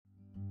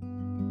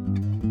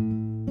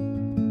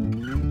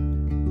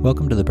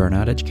Welcome to The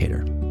Burnout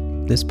Educator.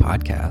 This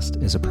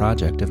podcast is a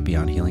project of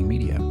Beyond Healing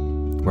Media,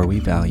 where we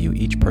value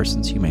each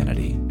person's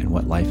humanity and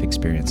what life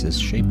experiences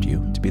shaped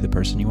you to be the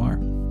person you are.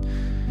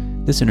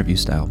 This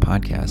interview-style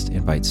podcast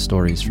invites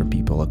stories from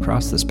people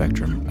across the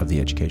spectrum of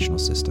the educational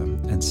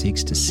system and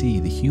seeks to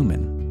see the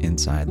human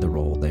inside the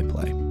role they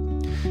play.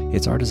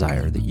 It's our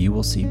desire that you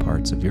will see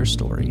parts of your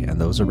story and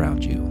those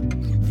around you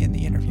in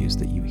the interviews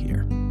that you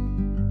hear.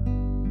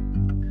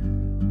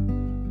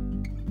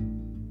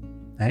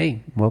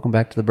 Hey, welcome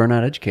back to The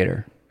Burnout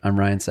Educator. I'm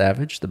Ryan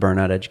Savage, the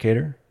Burnout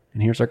Educator,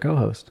 and here's our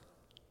co-host.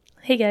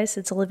 Hey guys,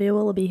 it's Olivia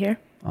Willoughby here.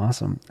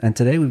 Awesome. And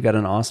today we've got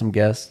an awesome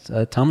guest,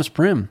 Thomas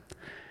Primm.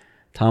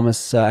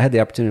 Thomas, I had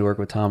the opportunity to work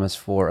with Thomas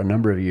for a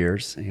number of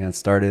years and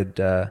started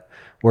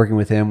working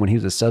with him when he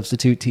was a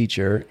substitute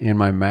teacher in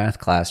my math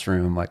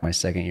classroom, like my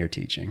second year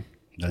teaching.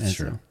 That's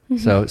true.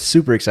 So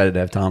super excited to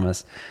have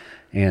Thomas.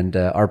 And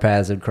our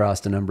paths had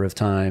crossed a number of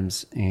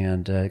times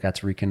and got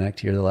to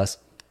reconnect here the last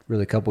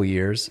really couple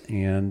years,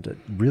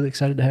 and really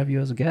excited to have you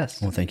as a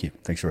guest. Well, thank you.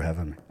 Thanks for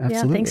having me.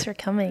 Absolutely. Yeah, thanks for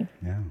coming.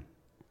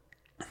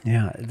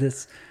 Yeah.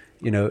 This,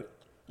 we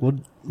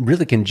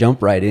really can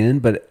jump right in,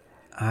 but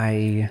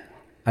I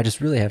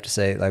just really have to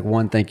say,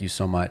 one, thank you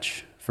so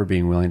much for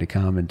being willing to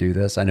come and do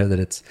this. I know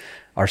that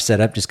our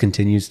setup just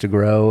continues to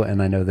grow,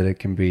 and I know that it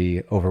can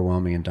be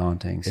overwhelming and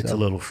daunting. It's a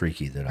little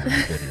freaky that I'm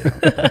on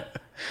video.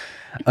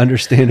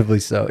 Understandably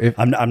so.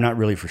 I'm not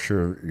really for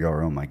sure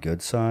you're on my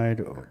good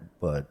side,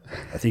 but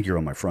I think you're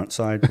on my front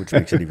side, which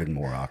makes it even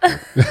more awkward.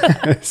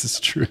 This is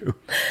true.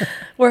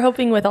 We're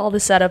hoping with all the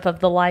setup of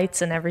the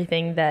lights and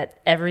everything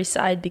that every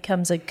side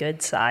becomes a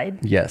good side.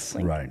 Yes.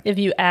 Right. If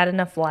you add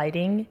enough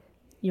lighting,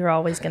 you're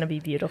always going to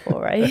be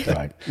beautiful, right?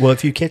 Right. Well,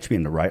 if you catch me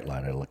in the right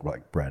light, I look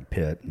like Brad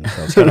Pitt. And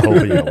so I was kind of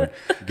hoping you would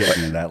get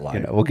me in that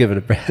light. We'll give it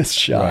a best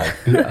shot.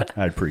 Right. Yeah.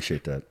 I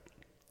appreciate that.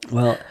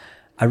 Well,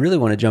 I really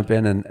want to jump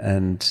in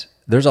and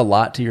there's a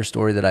lot to your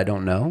story that I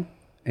don't know.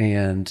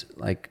 And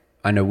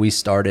I know we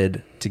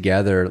started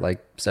together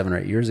 7 or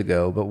 8 years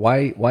ago, but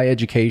why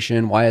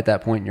education? Why at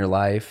that point in your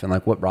life? And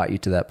what brought you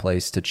to that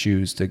place to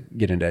choose to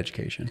get into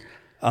education?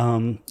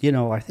 I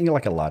think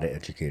like a lot of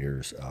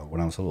educators, when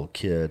I was a little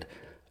kid,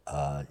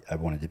 I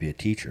wanted to be a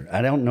teacher.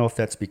 I don't know if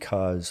that's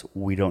because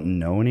we don't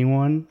know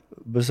anyone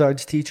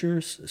besides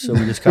teachers, so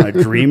we just kind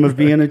of dream of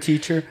being a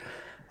teacher.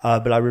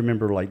 But I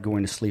remember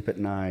going to sleep at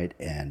night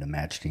and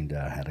imagining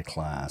that I had a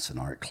class, an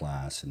art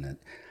class, and that,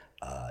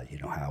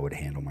 how I would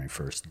handle my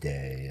first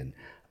day. And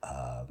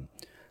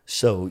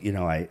so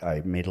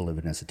I made a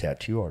living as a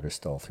tattoo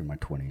artist all through my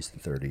 20s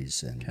and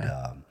 30s. And,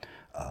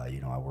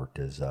 I worked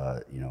as,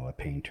 a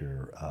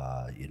painter,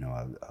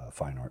 a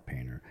fine art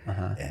painter.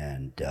 Uh-huh.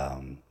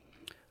 And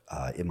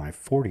in my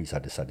 40s, I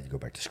decided to go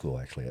back to school,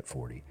 actually, at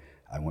 40.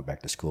 I went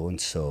back to school, and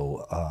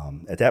so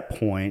at that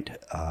point,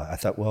 I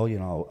thought, well,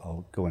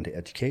 I'll go into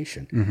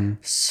education. Mm-hmm.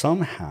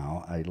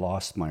 Somehow, I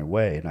lost my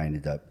way, and I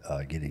ended up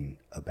getting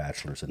a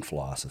bachelor's in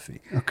philosophy.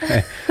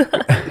 Okay,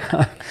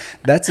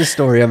 that's a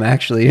story I'm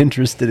actually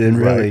interested in,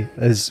 really,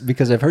 is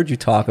because I've heard you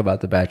talk about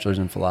the bachelor's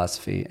in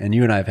philosophy, and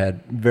you and I have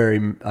had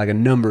a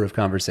number of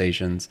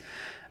conversations.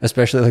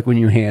 Especially when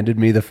you handed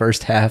me the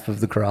first half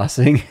of The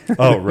Crossing.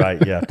 Oh,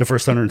 right, yeah. The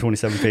first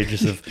 127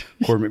 pages of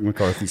Cormac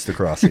McCarthy's The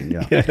Crossing,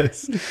 yeah.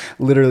 Yes.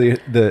 Literally,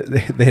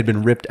 they had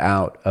been ripped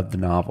out of the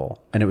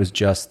novel, and it was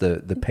just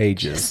the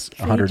pages,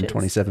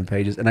 127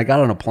 pages. And I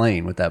got on a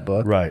plane with that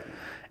book. Right.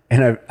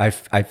 And I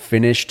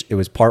finished, it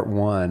was part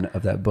one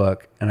of that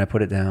book, and I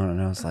put it down,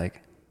 and I was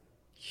like,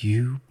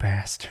 you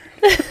bastard.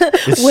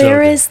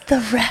 Where is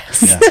the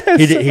rest? Yeah.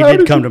 He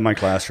did come to my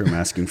classroom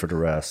asking for the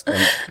rest.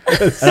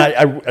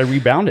 And I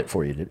rebound it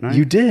for you, didn't I?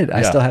 You did.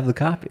 I still have the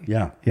copy.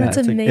 Yeah. That's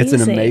it's amazing. It's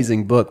an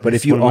amazing book. But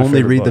if you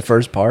only read the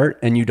first part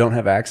and you don't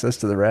have access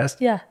to the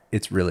rest,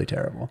 it's really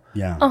terrible.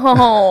 Yeah.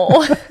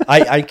 Oh.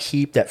 I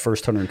keep that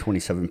first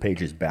 127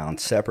 pages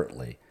bound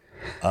separately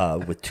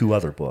with two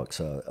other books,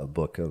 a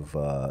book of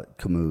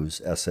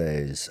Camus'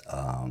 essays,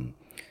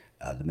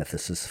 The Myth of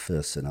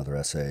Sisyphus and other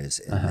essays,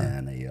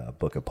 and then a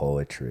book of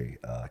poetry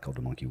called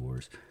The Monkey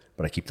Wars.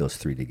 But I keep those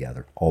three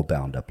together, all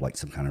bound up like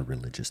some kind of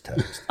religious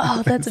text.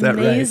 Oh, that's that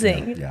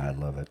amazing. Right? Yeah, I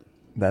love it.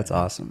 That's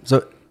awesome.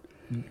 So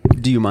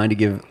do you mind to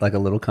give a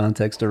little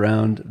context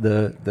around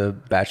the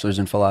bachelor's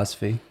in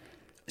philosophy?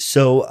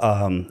 So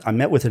I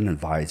met with an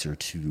advisor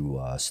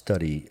to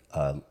study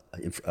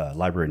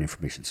library and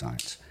information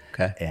science.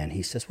 Okay. And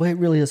he says, well, it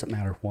really doesn't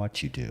matter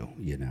what you do.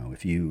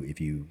 If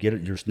you get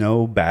it, there's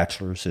no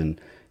bachelor's in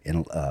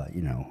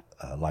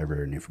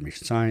library and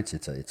information science.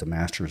 It's a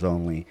master's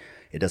only.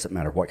 It doesn't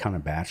matter what kind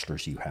of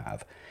bachelor's you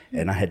have.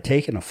 And I had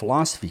taken a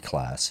philosophy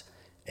class,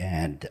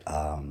 and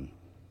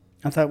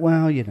I thought,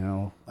 well,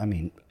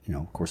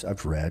 of course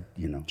I've read,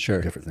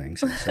 different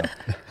things. And so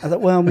I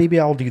thought, well, maybe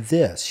I'll do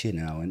this,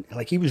 And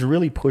he was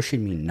really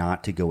pushing me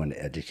not to go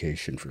into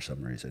education for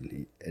some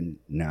reason. And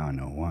now I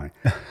know why.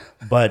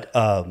 But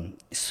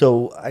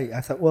so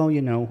I thought, well,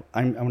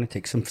 I'm going to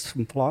take some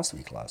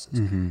philosophy classes.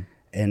 Mm-hmm.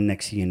 And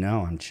next thing you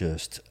know, I'm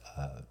just,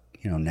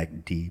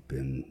 neck deep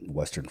in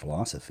Western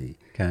philosophy,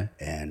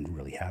 and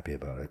really happy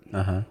about it.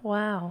 Uh-huh.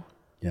 Wow.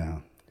 Yeah.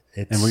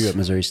 And were you at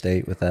Missouri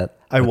State with that?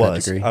 I with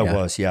was. that degree? I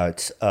was. Yeah.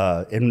 It's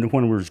and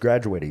when we was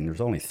graduating,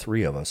 there's only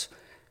 3 of us,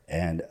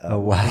 and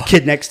wow. the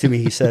kid next to me,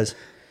 he says,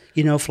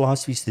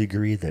 philosophy's the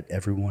degree that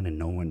everyone and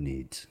no one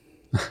needs,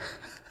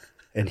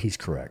 and he's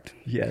correct.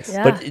 Yes.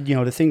 Yeah. But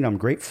the thing that I'm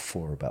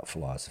grateful for about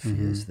philosophy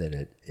is that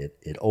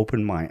it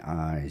opened my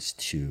eyes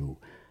to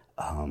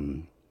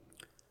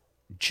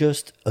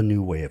just a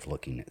new way of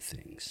looking at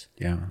things.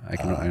 Yeah, I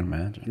can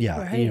imagine.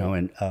 Yeah, Right.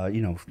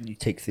 you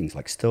take things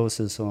like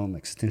Stoicism,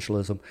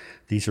 existentialism.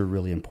 These are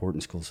really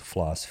important schools of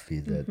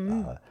philosophy that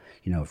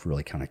have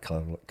really kind of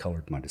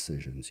colored my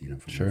decisions. From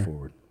moving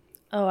forward.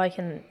 Oh, I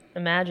can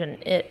imagine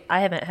it.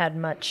 I haven't had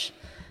much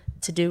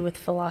to do with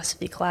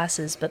philosophy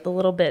classes, but the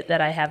little bit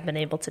that I have been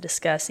able to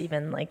discuss,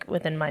 even like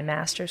within my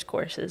master's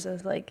courses, I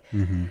was like,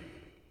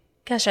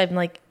 gosh, I'm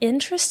like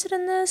interested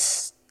in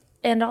this,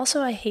 and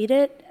also I hate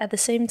it at the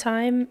same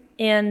time,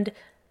 and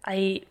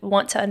I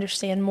want to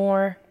understand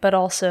more, but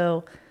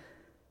also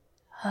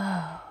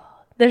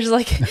there's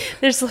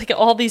like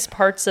all these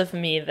parts of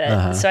me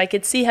that so I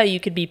could see how you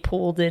could be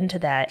pulled into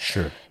that.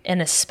 Sure. And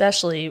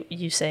especially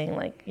you saying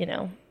like,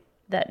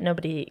 that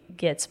nobody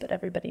gets but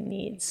everybody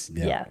needs.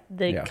 Yeah.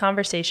 The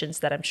conversations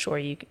that I'm sure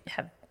you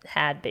have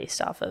had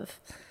based off of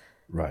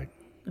Right.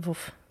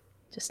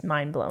 just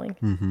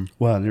mind-blowing.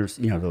 Well, and there's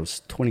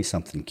those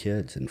 20-something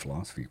kids in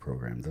philosophy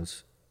program.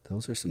 Those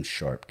are some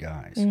sharp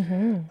guys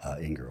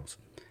and girls.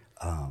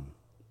 I'm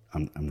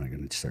not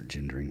going to start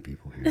gendering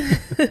people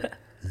here.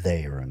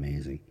 They are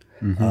amazing.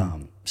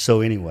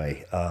 So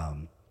anyway,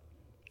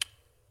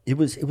 it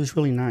was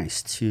really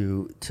nice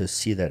to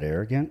see that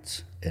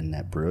arrogance and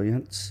that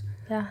brilliance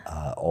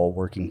all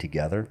working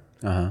together.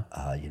 I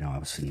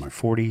was in my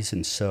 40s,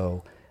 and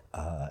so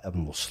I'm a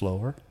little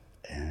slower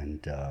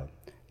and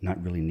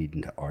not really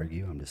needing to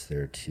argue. I'm just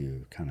there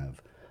to kind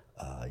of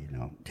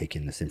take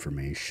in this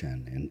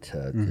information and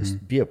to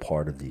just be a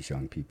part of these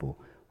young people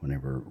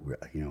whenever we're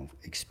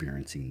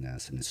experiencing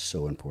this, and it's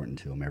so important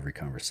to them. Every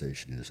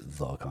conversation is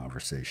the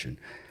conversation.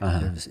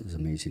 It was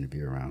amazing to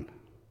be around.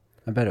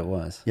 I bet it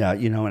was. Yeah,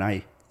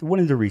 and one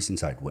of the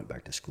reasons I went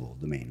back to school,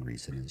 the main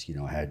reason is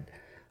I had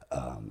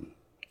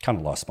kind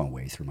of lost my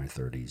way through my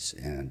 30s,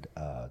 and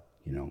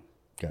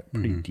got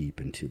pretty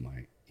deep into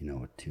my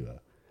to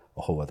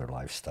a whole other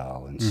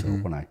lifestyle, and so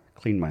when I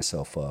cleaned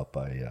myself up,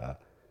 I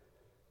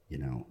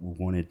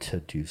wanted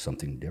to do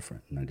something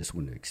different, and I just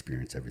wanted to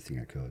experience everything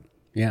I could.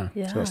 Yeah.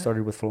 So I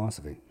started with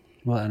philosophy.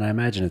 Well, and I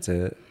imagine it's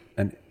a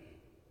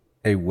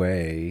good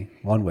way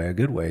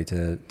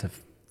to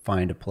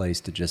find a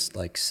place to just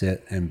like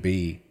sit and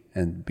be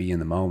in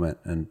the moment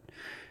and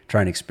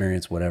try and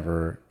experience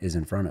whatever is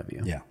in front of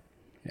you. Yeah.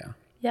 Yeah.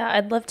 Yeah,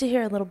 I'd love to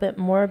hear a little bit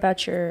more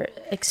about your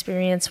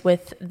experience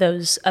with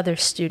those other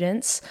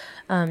students.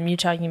 You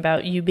talking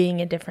about you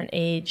being a different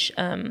age.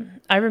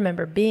 I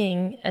remember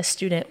being a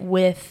student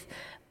with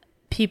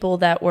people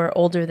that were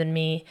older than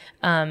me,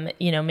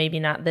 maybe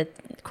not the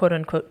quote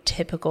unquote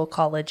typical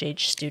college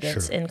age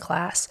students in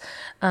class.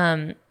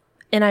 And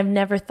I've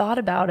never thought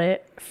about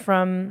it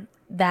from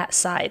that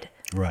side.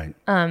 Right.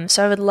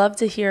 So I would love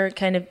to hear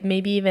kind of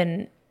maybe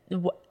even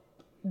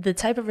the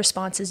type of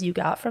responses you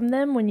got from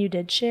them when you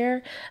did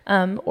share,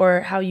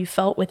 or how you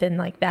felt within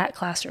like that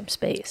classroom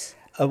space.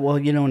 Well,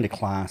 in the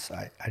class,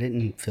 I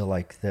didn't feel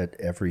like that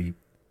every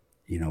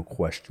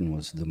question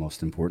was the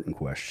most important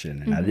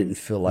question. And I didn't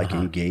feel like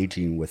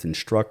engaging with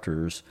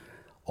instructors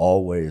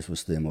always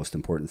was the most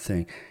important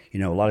thing. A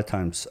lot of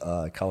times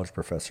college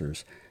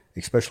professors,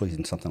 especially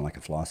in something like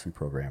a philosophy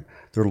program,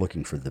 they're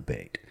looking for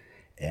debate.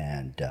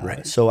 And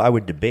so I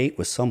would debate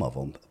with some of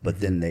them, but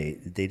then they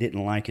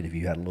didn't like it if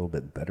you had a little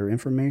bit better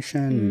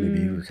information.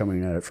 Maybe you were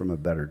coming at it from a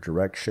better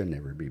direction.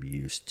 They were maybe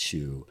used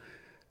to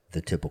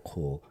the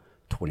typical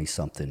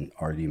 20-something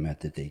argument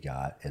that they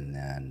got. And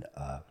then,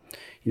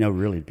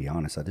 really, to be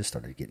honest, I just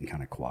started getting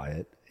kind of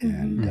quiet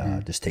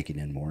and just taking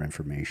in more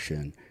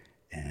information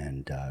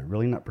and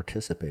really not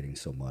participating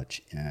so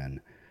much in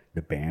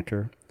the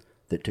banter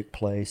that took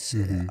place.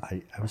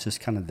 I was just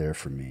kind of there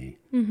for me.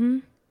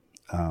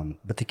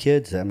 But the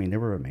kids, they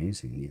were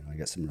amazing. I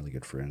got some really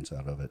good friends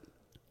out of it.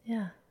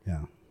 Yeah.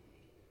 Yeah.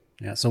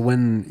 Yeah. So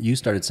when you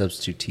started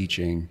substitute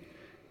teaching,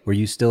 were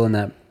you still in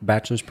that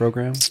bachelor's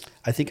program?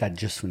 I think I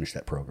just finished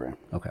that program.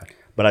 Okay.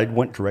 But I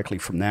went directly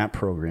from that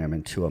program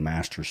into a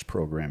master's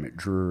program at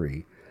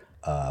Drury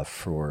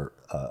for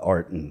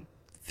art and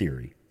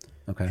theory.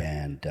 Okay.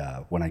 And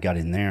when I got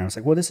in there, I was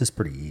like, well, this is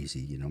pretty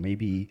easy.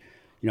 Maybe,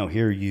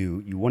 here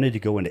you wanted to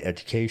go into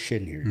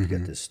education. Here you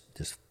get this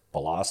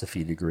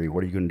philosophy degree.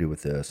 What are you going to do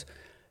with this?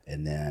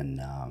 And then,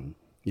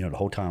 the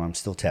whole time I'm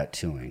still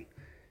tattooing.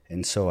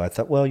 And so I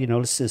thought, well,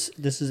 this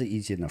is an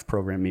easy enough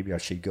program. Maybe I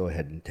should go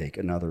ahead and take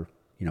another,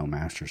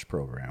 master's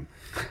program.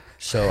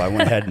 So I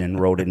went ahead and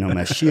enrolled in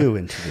MSU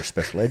into their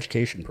special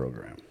education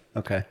program.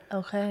 Okay.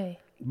 Okay.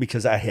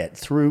 Because I had,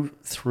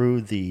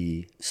 through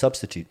the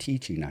substitute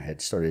teaching, I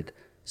had started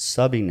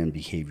subbing in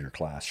behavior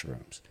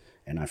classrooms,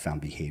 and I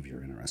found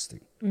behavior interesting.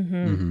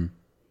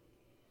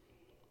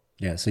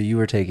 Yeah, so you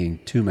were taking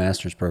 2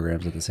 master's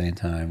programs at the same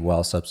time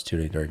while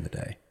substituting during the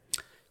day.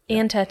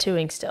 And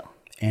tattooing still.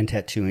 And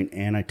tattooing.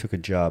 And I took a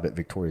job at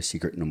Victoria's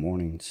Secret in the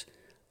mornings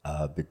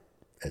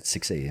at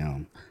 6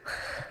 a.m.,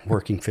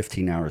 working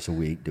 15 hours a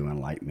week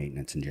doing light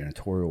maintenance and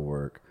janitorial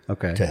work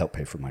to help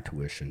pay for my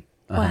tuition.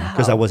 Wow.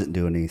 Because I wasn't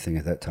doing anything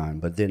at that time.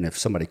 But then if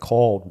somebody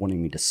called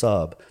wanting me to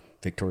sub,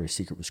 Victoria's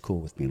Secret was cool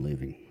with me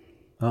leaving.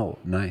 Oh,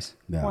 nice.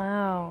 Yeah.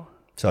 Wow.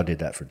 So I did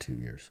that for 2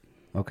 years.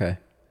 Okay.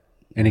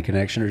 Any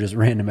connection or just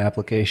random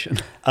application?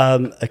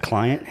 A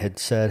client had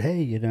said, hey,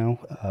 we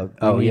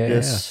need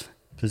this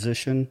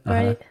position.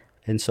 Right.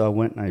 And so I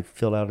went and I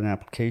filled out an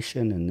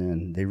application, and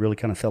then they really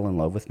kind of fell in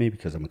love with me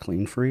because I'm a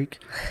clean freak.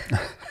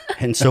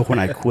 And so when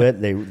I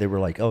quit, they were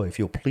like, oh, if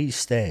you'll please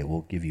stay,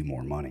 we'll give you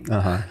more money.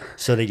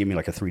 So they gave me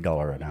like a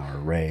 $3 an hour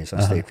raise.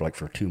 I stayed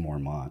for 2 more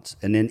months.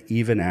 And then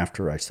even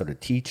after I started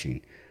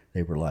teaching,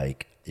 they were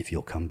like, if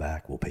you'll come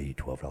back, we'll pay you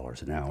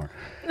 $12 an hour.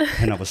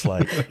 And I was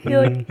like,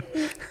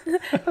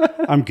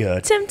 I'm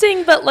good.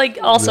 Tempting, but like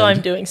also I'm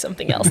doing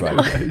something else now.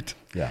 Right.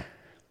 Yeah.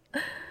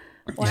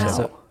 Wow.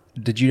 So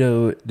did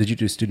you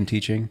do student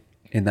teaching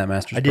in that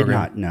master's I did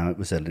program? not. No, it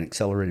was an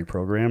accelerated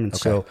program. And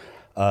so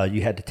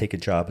you had to take a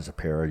job as a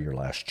para your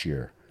last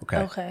year.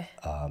 Okay.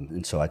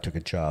 And so I took a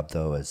job,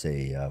 though, as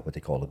a what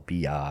they call a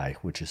BI,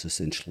 which is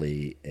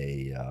essentially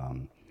a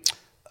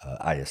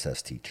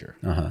ISS teacher.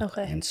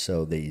 Okay. And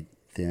so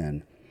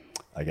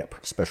I got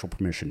special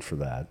permission for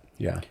that.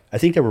 Yeah. I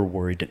think they were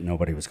worried that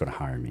nobody was going to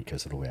hire me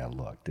because of the way I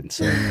looked. And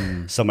so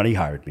somebody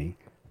hired me,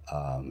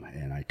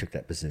 and I took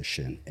that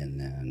position, and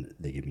then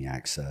they gave me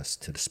access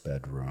to the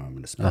SPED room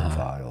and the SPED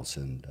files,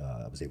 and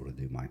I was able to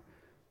do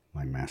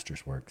my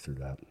master's work through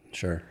that.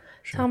 Sure.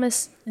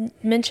 Thomas,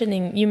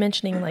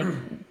 mentioning like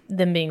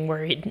them being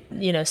worried,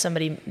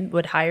 somebody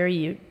would hire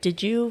you.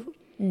 Did you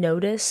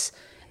notice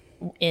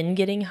in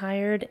getting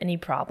hired any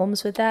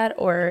problems with that,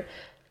 or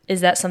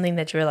is that something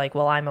that you're like,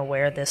 well, I'm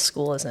aware this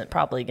school isn't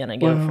probably going to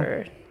go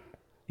for?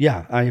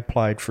 Yeah, I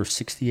applied for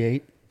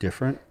 68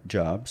 different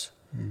jobs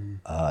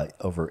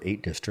over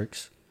 8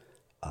 districts,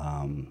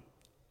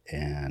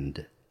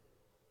 and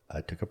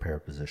I took a para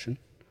position,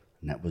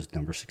 and that was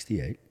number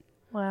 68.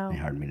 Wow. They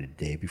hired me the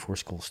day before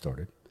school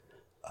started,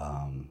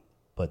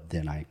 but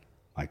then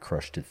I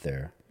crushed it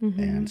there,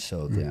 and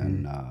so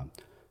then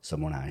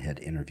someone I had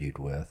interviewed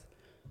with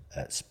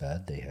at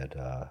SPED, they had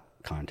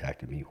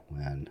contacted me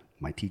when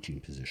my teaching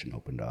position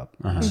opened up.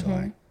 So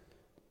I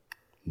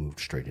moved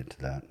straight into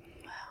that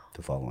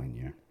the following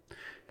year.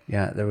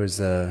 Yeah, there was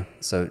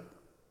so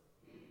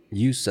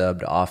you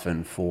subbed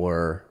often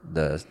for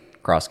the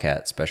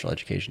CrossCat special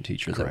education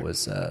teacher. Correct. That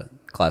was a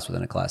class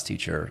within a class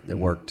teacher that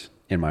worked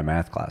in my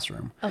math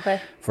classroom. Okay.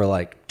 For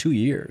like 2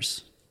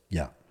 years.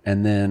 Yeah.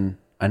 And then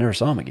I never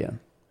saw him again.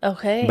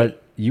 Okay.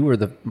 But you were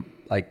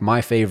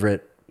my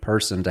favorite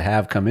person to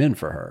have come in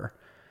for her.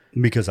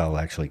 Because I'll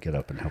actually get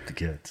up and help the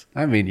kids.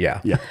 I mean,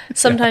 yeah.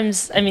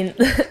 Sometimes,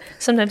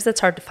 sometimes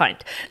that's hard to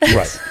find.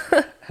 Right.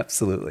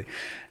 Absolutely.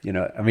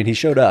 He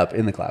showed up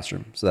in the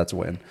classroom, so that's a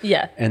win.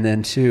 Yeah. And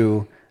then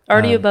 2.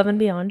 Already above and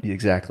beyond.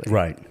 Exactly.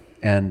 Right.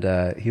 And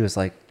he was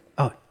like,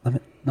 oh,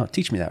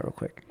 teach me that real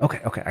quick. Okay,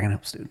 I can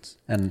help students.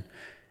 And,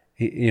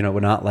 we're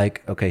not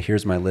like, okay,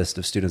 here's my list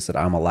of students that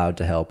I'm allowed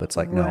to help. It's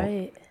like,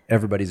 no,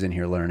 everybody's in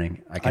here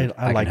learning. I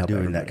like help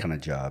doing everybody. that kind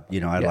of job.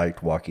 I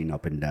liked walking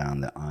up and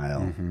down the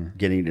aisle,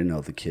 getting to know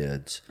the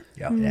kids,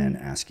 and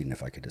asking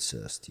if I could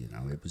assist.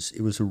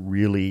 It was a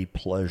really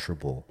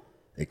pleasurable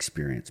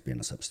experience being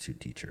a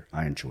substitute teacher.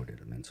 I enjoyed it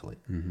immensely.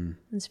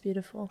 It's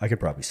beautiful. I could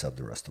probably sub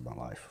the rest of my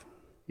life.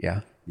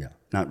 Yeah. Yeah.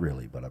 Not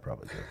really, but I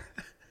probably could.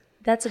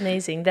 That's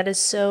amazing. That is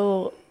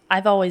so,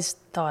 I've always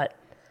thought,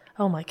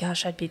 oh my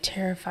gosh, I'd be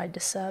terrified to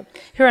sub.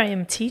 Here I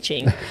am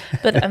teaching,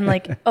 but I'm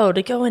like,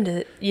 to go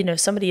into,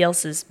 somebody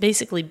else's,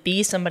 basically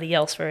be somebody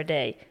else for a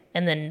day.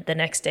 And then the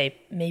next day,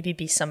 maybe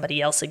be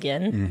somebody else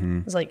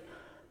again. It's like,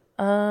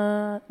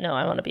 no,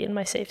 I want to be in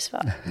my safe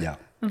spot. Yeah.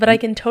 But I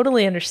can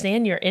totally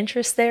understand your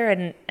interest there.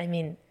 And I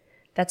mean,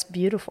 that's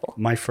beautiful.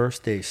 My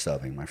first day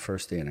subbing, my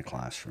first day in a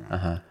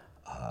classroom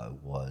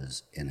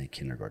was in a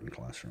kindergarten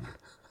classroom.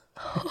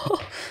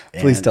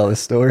 Please tell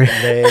this story.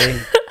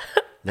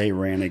 They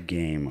ran a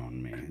game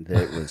on me.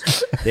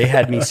 They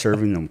had me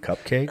serving them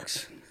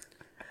cupcakes.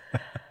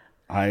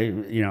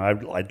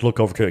 I'd look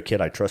over to a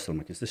kid I trusted. I'm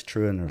like, is this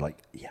true? And they're like,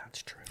 yeah,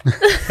 it's true.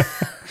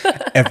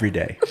 Every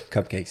day,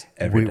 cupcakes.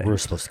 Every day. We're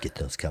supposed to get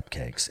those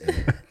cupcakes.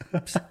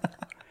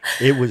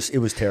 It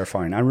was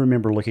terrifying. I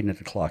remember looking at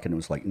the clock, and it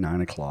was like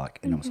 9:00,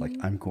 and I was like,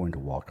 I'm going to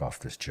walk off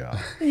this job.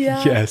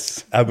 Yeah.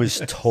 Yes. I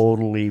was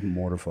totally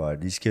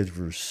mortified. These kids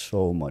were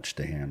so much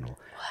to handle.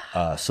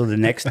 So the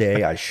next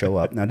day I show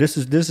up. Now this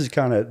was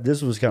kind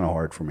of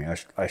hard for me.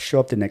 I show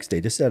up the next day.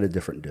 This is at a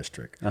different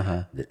district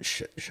that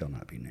shall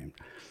not be named,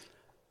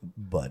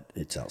 but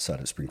it's outside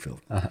of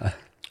Springfield.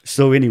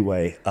 So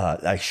anyway,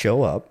 I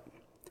show up.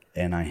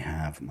 And I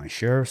have my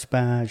sheriff's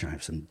badge. I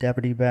have some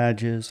deputy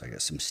badges. I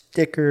got some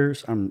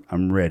stickers.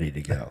 I'm ready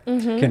to go.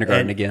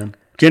 Kindergarten again.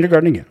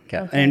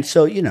 Okay. And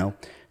so, now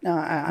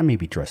I may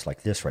be dressed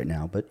like this right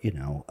now, but,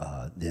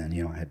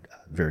 then, I had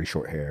very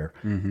short hair.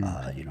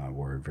 I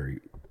wore a very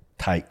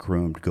tight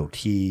groomed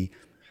goatee.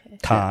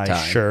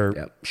 tie, shirt,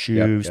 Yep.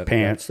 shoes, Yep.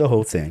 pants, the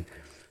whole thing.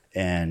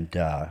 And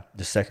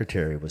the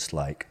secretary was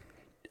like,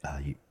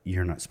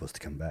 you're not supposed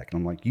to come back. And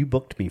I'm like, you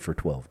booked me for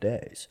 12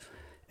 days.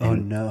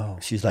 And no.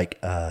 she's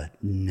like,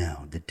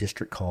 no, the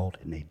district called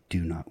and they do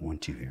not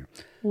want you here.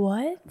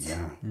 What?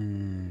 Yeah.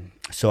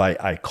 So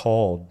I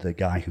called the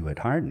guy who had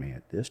hired me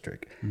at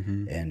district,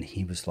 and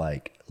he was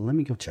like, let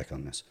me go check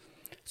on this.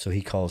 So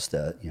he calls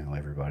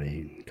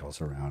everybody, he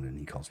calls around, and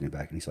he calls me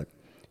back, and he's like,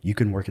 you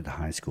can work at the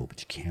high school, but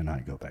you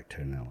cannot go back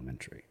to an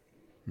elementary.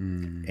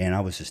 And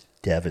I was just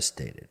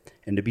devastated.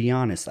 And to be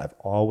honest, I've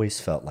always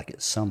felt like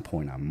at some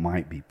point I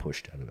might be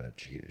pushed out of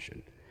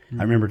education.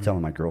 I remember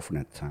telling my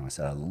girlfriend at the time, I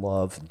said, I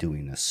love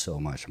doing this so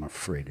much. I'm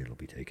afraid it'll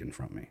be taken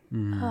from me.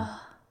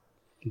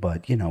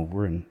 But,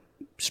 we're in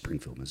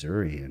Springfield,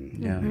 Missouri,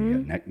 and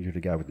you're the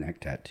guy with neck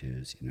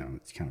tattoos.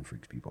 It kind of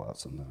freaks people out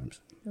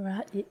sometimes.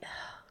 Right.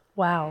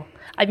 Wow.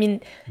 I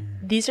mean,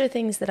 these are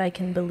things that I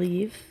can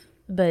believe,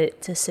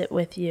 but to sit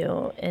with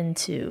you and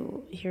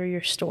to hear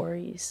your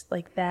stories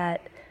like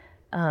that,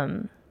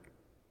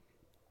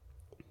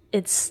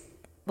 it's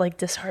like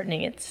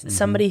disheartening. It's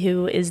somebody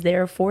who is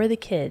there for the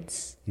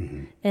kids,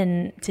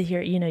 and to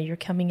hear, you're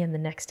coming in the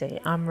next day.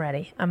 I'm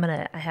ready.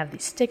 I have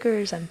these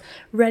stickers. I'm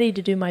ready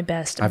to do my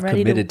best. I've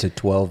ready committed to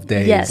 12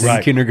 days Yes. in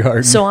Right.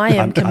 kindergarten. So I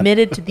am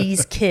committed to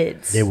these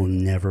kids. They will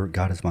never,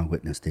 God is my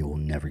witness, they will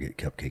never get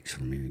cupcakes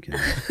from me again.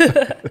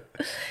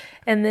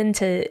 And then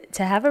to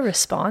have a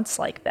response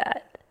like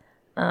that,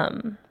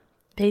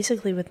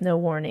 basically with no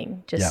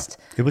warning, just,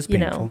 it was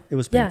painful. It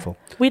was painful.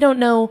 Yeah. We don't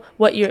know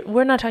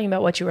we're not talking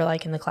about what you were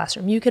like in the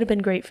classroom. You could have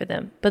been great for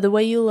them, but the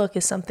way you look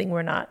is something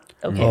we're not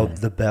okay Oh,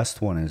 with. the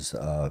best one is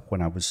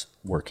when I was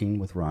working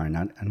with Ryan.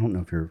 I don't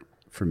know if you're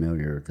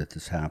familiar that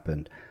this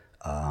happened,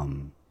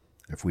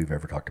 if we've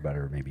ever talked about it,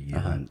 or maybe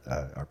even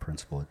our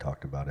principal had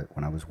talked about it.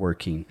 When I was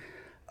working,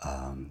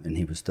 and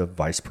he was the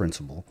vice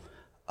principal,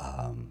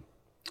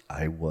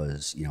 I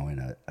was, in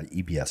a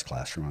EBS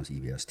classroom. I was an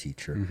EBS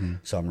teacher.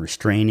 So I'm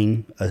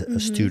restraining a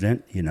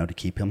student, to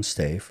keep him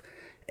safe.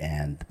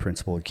 And the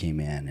principal came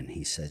in and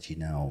he said,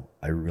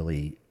 I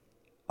really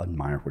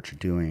admire what you're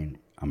doing.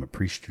 I'm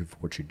appreciative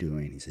of what you're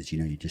doing. He says,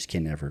 you just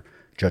can't ever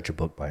judge a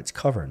book by its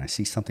cover. And I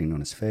see something on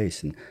his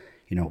face and,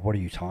 what are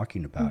you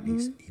talking about? He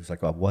was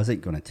like, well, I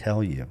wasn't going to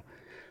tell you,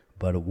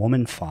 but a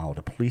woman filed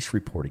a police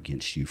report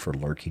against you for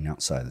lurking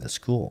outside of the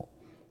school.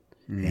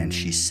 And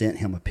she sent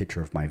him a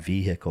picture of my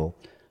vehicle,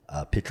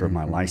 a picture of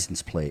my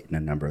license plate, and a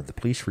number of the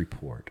police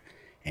report.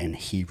 And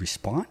he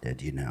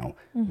responded,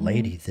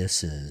 lady,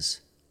 this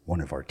is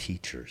one of our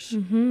teachers.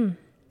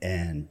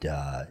 And,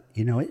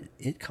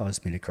 it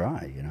caused me to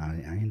cry.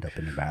 I ended up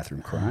in the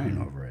bathroom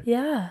crying over it.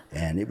 Yeah.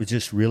 And it would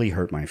just really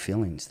hurt my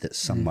feelings that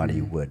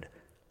somebody would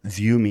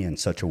view me in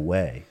such a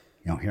way.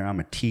 Here I'm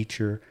a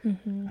teacher.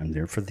 I'm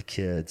there for the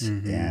kids.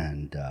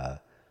 And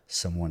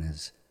someone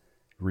is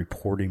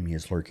reporting me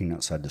as lurking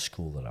outside the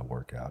school that I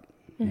work at.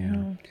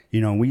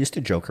 We used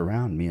to joke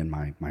around, me and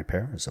my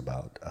parents,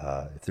 about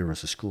if there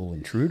was a school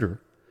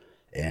intruder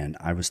and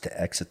I was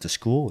to exit the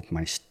school with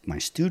my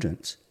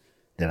students,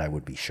 that I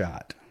would be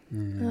shot.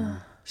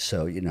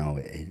 So,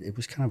 it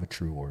was kind of a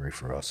true worry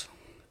for us.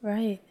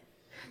 Right.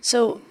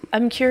 So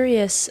I'm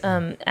curious,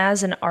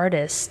 as an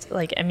artist,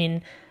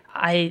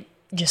 I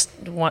just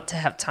want to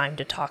have time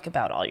to talk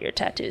about all your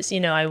tattoos.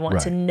 I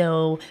want to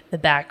know the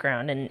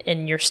background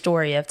and your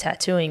story of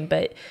tattooing,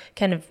 but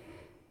kind of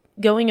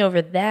going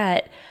over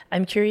that,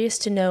 I'm curious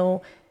to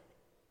know,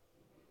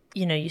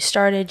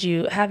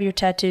 you have your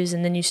tattoos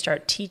and then you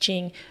start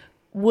teaching.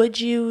 Would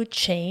you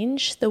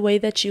change the way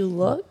that you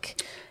look?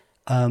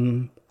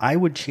 I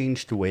would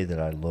change the way that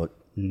I look,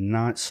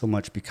 not so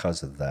much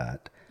because of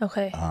that.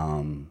 Okay.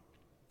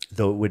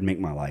 Though it would make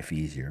my life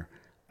easier.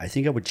 I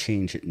think I would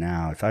change it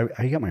now. If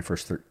I got my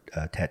first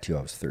tattoo,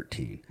 I was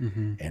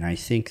 13. And I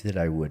think that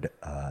I would,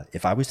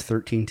 if I was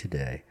 13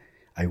 today,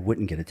 I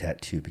wouldn't get a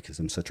tattoo because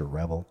I'm such a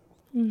rebel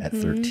at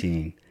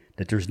 13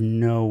 that there's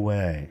no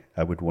way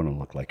I would want to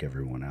look like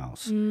everyone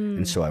else.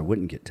 And so I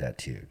wouldn't get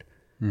tattooed.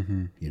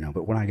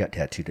 But when I got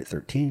tattooed at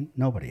 13,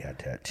 nobody had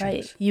tattoos.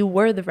 Right. You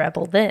were the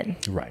rebel then.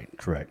 Right,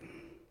 correct.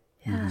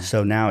 Yeah.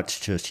 So now it's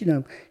just,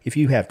 if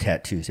you have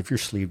tattoos, if you're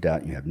sleeved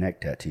out and you have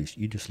neck tattoos,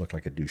 you just look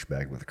like a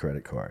douchebag with a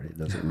credit card. It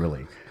doesn't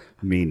really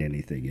mean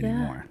anything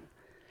anymore.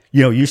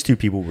 Used to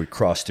people would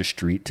cross the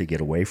street to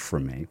get away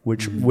from me,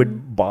 which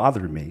would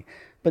bother me.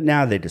 But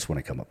now they just want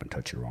to come up and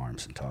touch your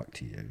arms and talk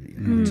to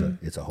you.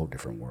 It's a whole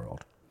different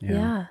world.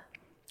 Yeah.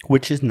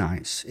 Which is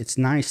nice. It's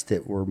nice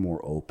that we're more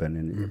open.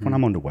 And when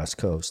I'm on the West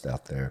Coast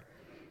out there,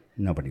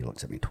 nobody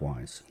looks at me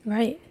twice.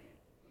 Right.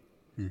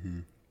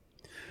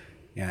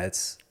 Yeah,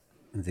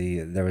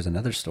 there was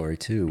another story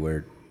too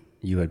where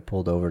you had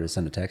pulled over to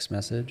send a text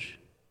message.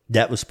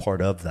 That was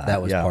part of that.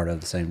 That was part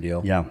of the same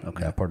deal. Yeah.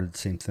 Okay. Yeah, part of the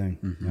same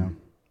thing.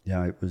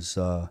 Yeah. It was.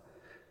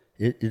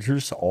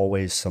 There's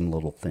always some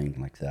little thing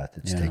like that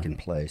that's taken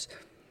place.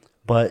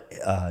 But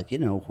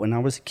when I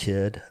was a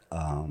kid,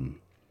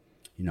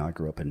 I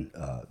grew up in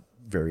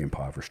very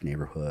impoverished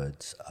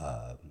neighborhoods.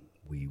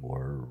 We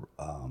were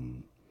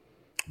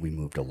We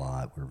moved a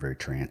lot. We were very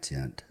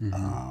transient.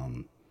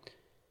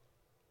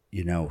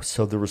 You know,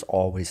 so there was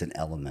always an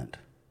element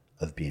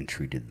of being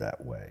treated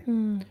that way.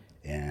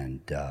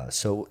 And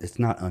so it's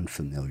not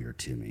unfamiliar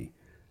to me.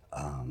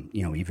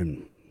 You know,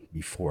 even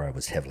before I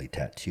was heavily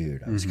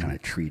tattooed, I was kind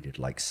of treated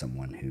like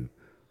someone who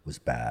was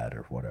bad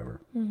or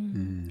whatever.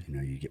 You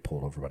know, you get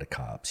pulled over by the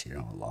cops, you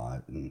know, a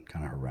lot and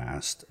kind of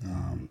harassed.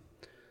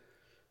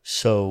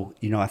 So,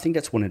 you know, I think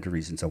that's one of the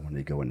reasons I wanted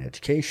to go into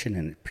education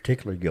and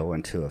particularly go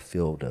into a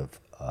field of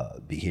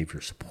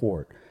behavior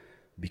support,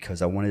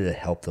 because I wanted to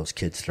help those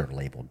kids that are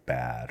labeled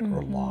bad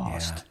or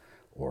lost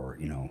or,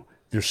 you know,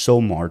 they're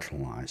so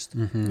marginalized.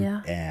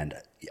 And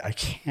I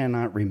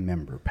cannot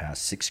remember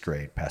past sixth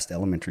grade, past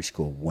elementary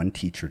school, one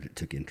teacher that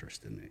took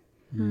interest in me.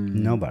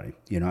 Nobody.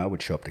 You know, I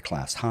would show up to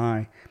class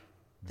high.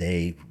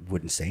 They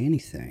wouldn't say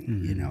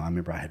anything. You know, I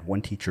remember I had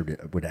one teacher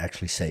that would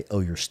actually say, "Oh,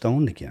 you're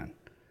stoned again."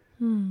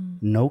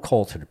 No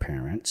call to the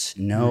parents,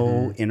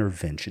 no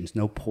interventions,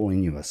 no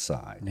pulling you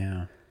aside.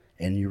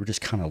 And you were just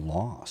kind of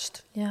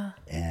lost.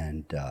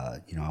 And,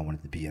 you know, I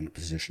wanted to be in a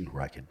position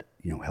where I could,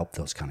 you know, help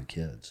those kind of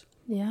kids.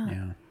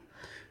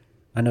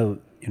 I know,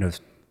 you know,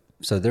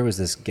 so there was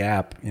this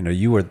gap, you know,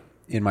 you were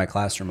in my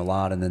classroom a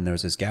lot, and then there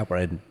was this gap where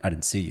I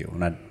didn't see you,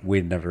 and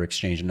we'd never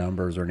exchanged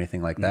numbers or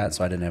anything like that,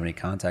 so I didn't have any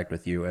contact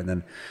with you. And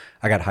then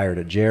I got hired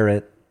at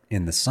Jarrett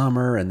in the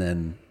summer, and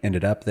then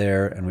ended up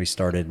there, and we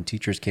started, and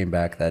teachers came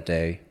back that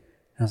day,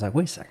 and I was like,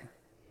 wait a second,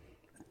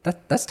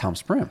 that's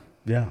Thomas Primm.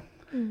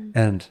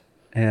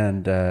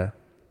 And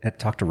I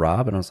talked to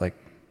Rob, and I was like,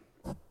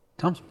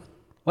 Thomas,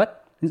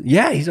 what?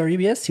 Yeah, he's our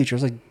EBS teacher. I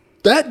was like,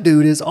 that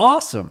dude is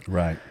awesome.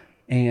 Right.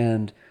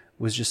 And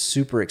was just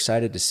super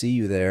excited to see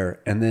you there.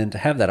 And then to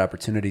have that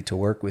opportunity to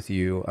work with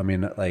you, I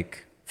mean,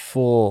 like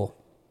full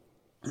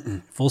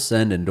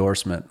send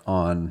endorsement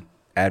on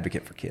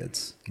advocate for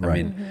kids. Right.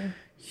 I mean,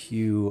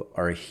 you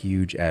are a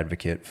huge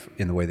advocate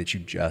in the way that you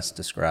just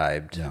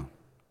described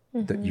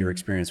your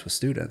experience with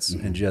students,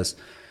 and just,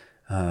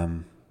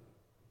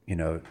 you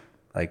know,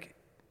 like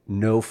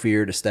no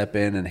fear to step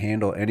in and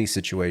handle any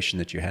situation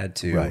that you had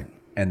to. Right.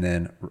 And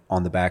then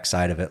on the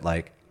backside of it,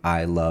 like,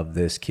 I love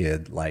this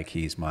kid like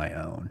he's my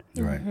own.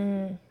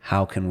 Right.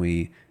 How can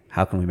we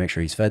make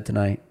sure he's fed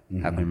tonight?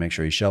 How can we make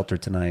sure he's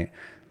sheltered tonight?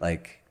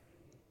 Like,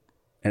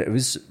 and it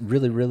was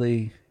really,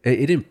 really,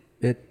 it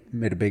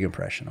made a big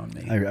impression on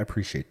me. I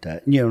appreciate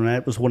that. You know, and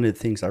that was one of the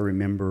things I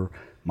remember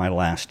my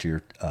last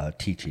year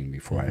teaching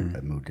before I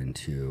moved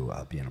into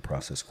being a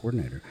process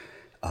coordinator.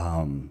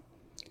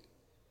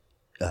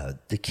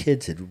 The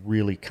kids had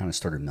really kind of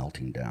started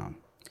melting down.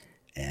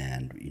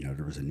 And, you know,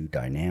 there was a new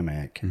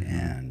dynamic.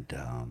 And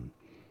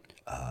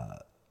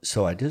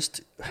so I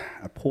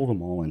pulled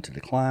them all into the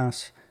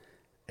class,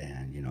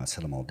 and, you know, I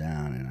set them all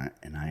down,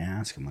 and I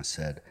asked them, I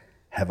said,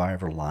 have I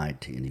ever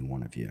lied to any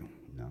one of you?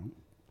 No.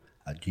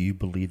 Do you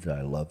believe that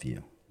I love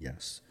you?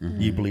 Yes. Do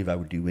you believe I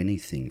would do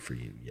anything for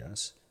you?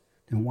 Yes.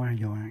 Then why are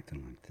you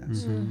acting like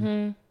this?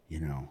 You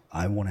know,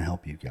 I want to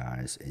help you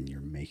guys, and you're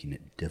making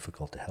it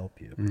difficult to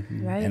help you.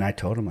 Right. And I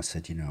told him, I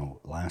said, you know,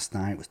 last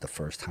night was the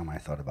first time I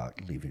thought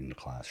about leaving the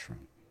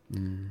classroom.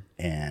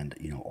 And,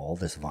 you know, all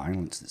this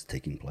violence that's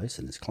taking place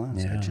in this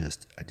class,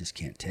 I just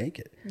can't take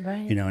it.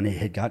 Right. You know, and it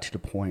had got to the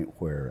point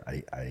where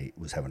I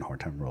was having a hard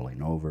time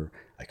rolling over.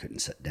 I couldn't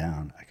sit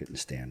down. I couldn't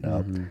stand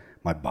up.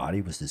 My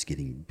body was just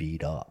getting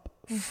beat up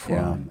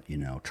from, you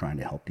know, trying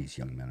to help these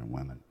young men and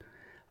women,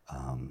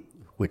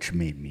 which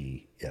made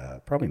me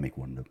probably make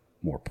one of the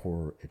more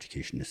poor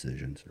education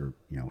decisions, or,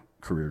 you know,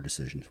 career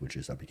decisions, which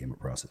is I became a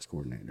process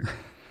coordinator,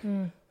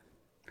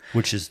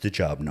 which is the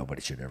job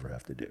nobody should ever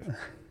have to do.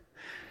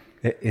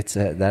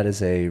 That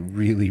is a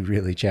really,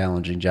 really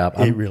challenging job.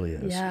 It really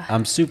is. Yeah.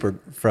 I'm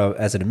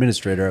as an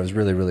administrator, I was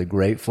really, really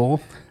grateful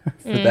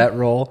for that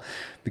role,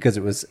 because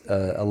it was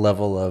a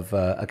level of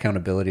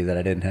accountability that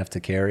I didn't have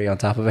to carry on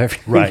top of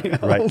everything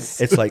else.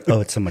 Right. It's like,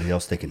 oh, it's somebody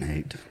else they can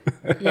hate.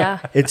 Yeah.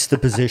 It's the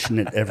position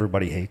that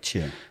everybody hates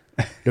you.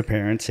 The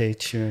parents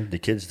hate you. The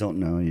kids don't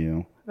know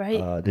you.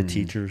 Right. The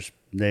teachers,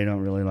 they don't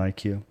really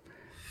like you.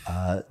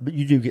 But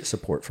you do get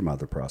support from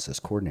other process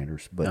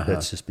coordinators, but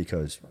that's just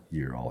because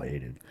you're all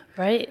hated.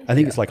 Right. I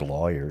think it's like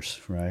lawyers,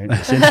 right?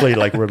 Essentially,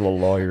 like we're the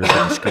lawyers in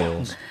the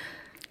schools.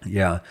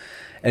 Yeah.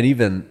 And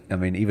even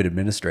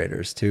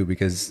administrators too,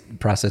 because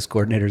process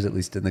coordinators, at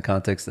least in the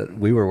context that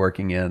we were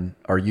working in,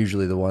 are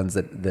usually the ones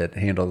that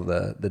handle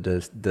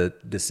the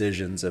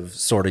decisions of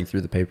sorting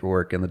through the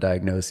paperwork and the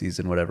diagnoses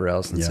and whatever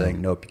else, and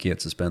saying, nope, you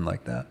can't suspend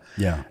like that.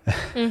 Yeah.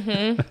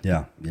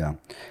 Yeah.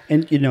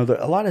 And, you know,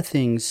 a lot of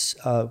things,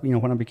 you know,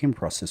 when I became a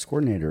process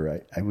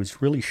coordinator, I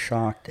was really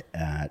shocked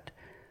at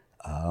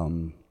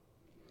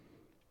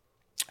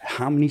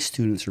how many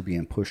students are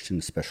being pushed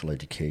into special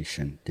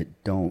education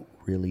that don't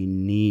really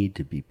need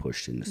to be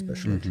pushed into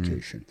special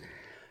education.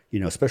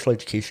 You know, special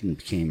education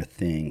became a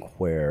thing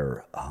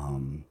where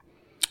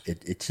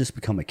it's just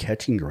become a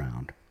catching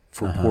ground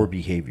for poor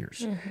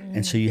behaviors.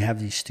 And so you have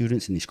these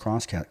students in these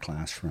crosscut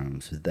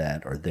classrooms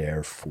that are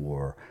there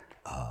for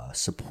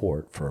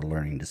support for a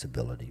learning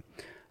disability.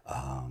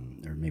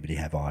 or maybe they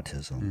have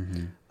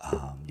autism,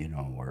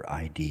 or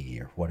ID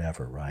or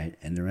whatever, right?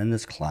 And they're in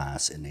this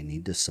class and they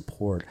need this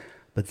support.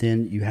 But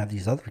then you have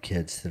these other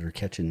kids that are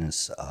catching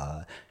this,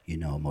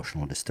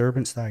 emotional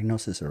disturbance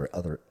diagnosis or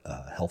other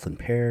health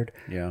impaired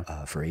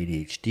for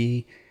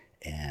ADHD.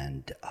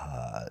 And,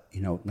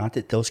 not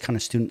that those kind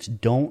of students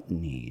don't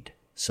need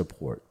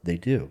support. They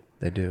do.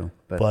 They do.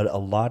 But a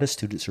lot of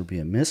students are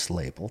being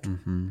mislabeled.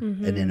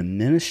 And then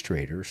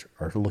administrators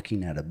are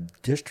looking at a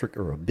district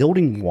or a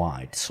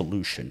building-wide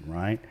solution,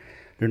 right?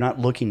 They're not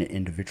looking at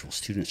individual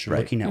students. They're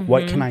looking at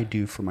what can I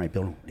do for my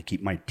building to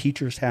keep my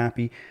teachers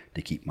happy,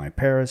 to keep my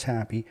parents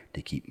happy,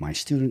 to keep my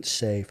students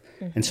safe.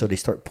 And so they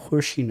start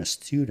pushing a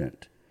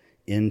student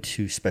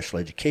into special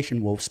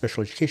education. Well,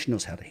 special education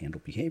knows how to handle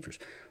behaviors.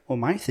 Well,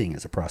 my thing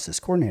as a process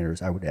coordinator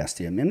is I would ask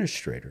the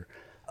administrator,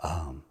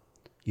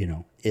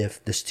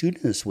 if the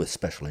student is with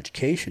special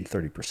education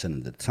 30%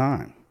 of the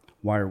time,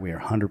 why are we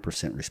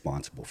 100%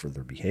 responsible for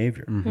their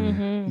behavior?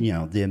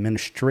 The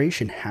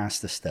administration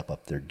has to step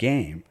up their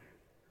game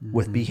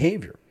with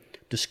behavior.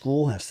 The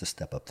school has to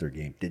step up their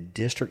game. The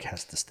district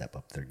has to step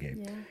up their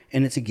game. Yeah.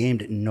 And it's a game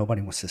that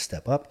nobody wants to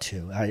step up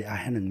to. I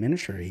had an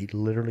administrator, he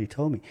literally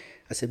told me,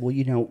 I said,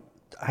 well,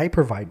 I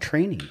provide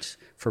trainings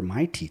for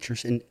my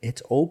teachers, and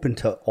it's open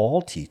to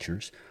all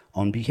teachers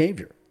on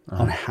behavior,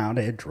 on how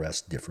to address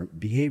different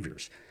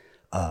behaviors.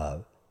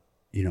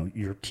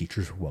 Your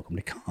teachers are welcome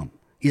to come.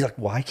 He's like,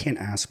 well, I can't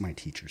ask my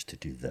teachers to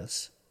do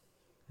this.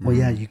 Well,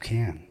 yeah, you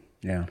can.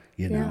 Yeah.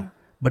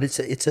 But it's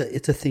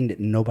a thing that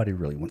nobody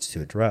really wants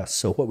to address.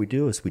 So what we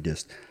do is we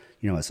just,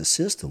 as a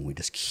system, we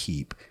just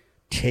keep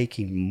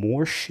taking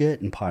more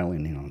shit and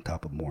piling it on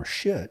top of more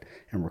shit,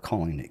 and we're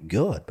calling it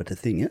good. But the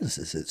thing is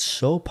it's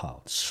so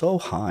piled so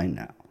high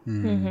now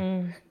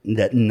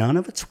that none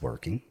of it's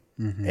working,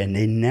 and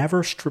they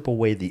never strip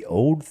away the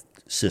old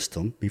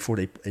system before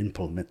they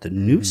implement the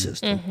new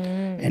system.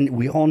 And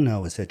we all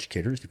know as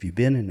educators, if you've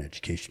been in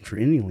education for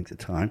any length of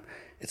time,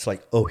 it's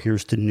like, oh,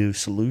 here's the new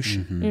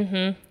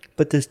solution.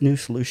 But this new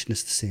solution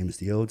is the same as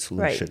the old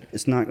solution. Right.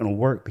 It's not going to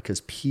work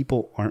because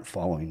people aren't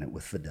following it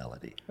with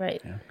fidelity.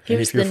 Right. Yeah.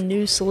 Here's the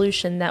new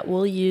solution that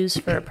we'll use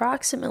for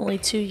approximately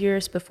 2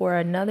 years before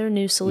another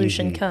new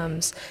solution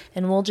comes,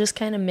 and we'll just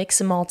kind of mix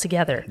them all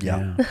together.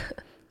 Yeah.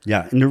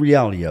 Yeah. And the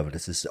reality of it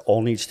is it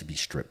all needs to be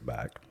stripped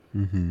back.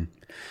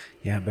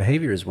 Yeah.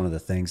 Behavior is one of the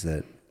things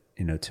that,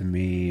 to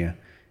me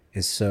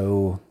is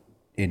so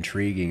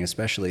intriguing,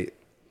 especially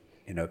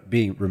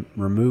being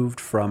removed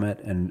from it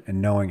and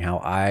knowing how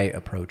I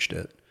approached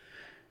it,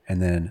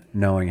 and then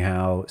knowing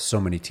how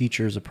so many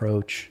teachers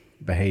approach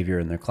behavior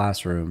in their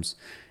classrooms,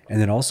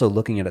 and then also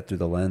looking at it through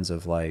the lens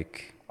of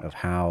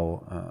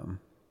how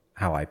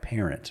I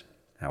parent,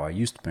 how I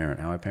used to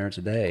parent, how I parent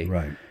today,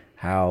 right?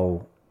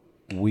 How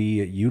we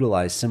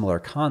utilize similar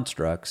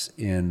constructs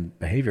in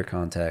behavior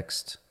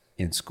context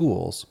in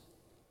schools,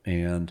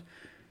 and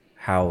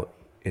how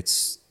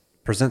it's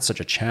presents such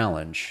a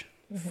challenge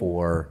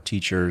for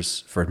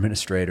teachers, for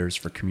administrators,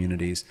 for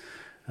communities.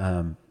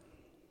 One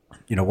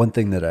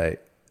thing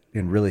that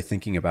in really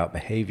thinking about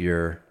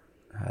behavior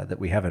that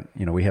we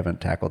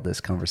haven't tackled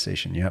this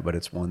conversation yet, but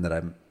it's one that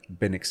I've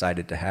been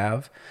excited to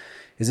have,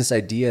 is this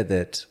idea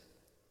that,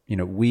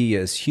 we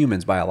as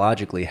humans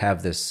biologically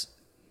have this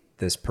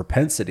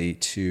propensity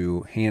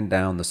to hand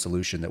down the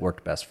solution that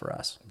worked best for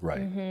us.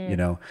 Right.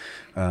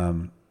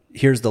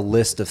 Here's the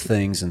list of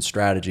things and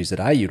strategies that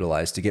I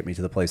utilize to get me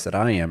to the place that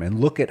I am, and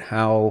look at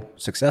how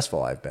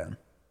successful I've been,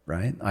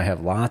 right? I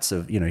have lots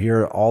of, here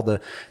are all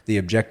the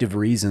objective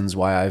reasons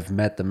why I've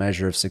met the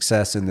measure of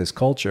success in this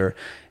culture.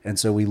 And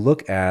so we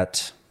look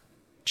at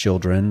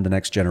children, the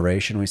next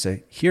generation, we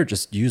say, here,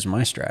 just use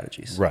my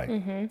strategies.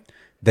 Right.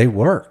 They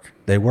work.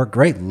 They work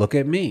great. Look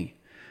at me.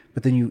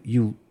 But then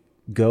you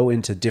go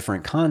into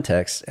different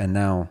contexts, and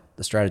now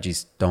the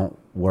strategies don't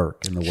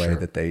work in the way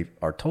that they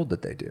are told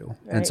that they do.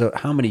 Right. And so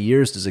how many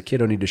years does a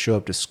kiddo need to show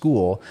up to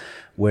school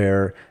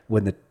where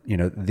when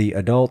the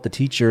adult, the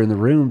teacher in the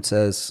room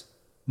says,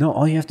 no,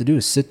 all you have to do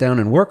is sit down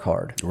and work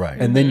hard. Right.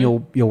 And then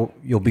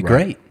you'll be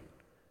great.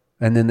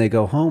 And then they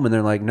go home and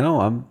they're like,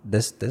 no,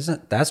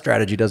 that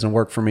strategy doesn't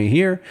work for me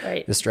here.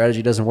 Right. This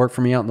strategy doesn't work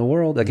for me out in the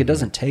world. Like it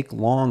doesn't take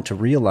long to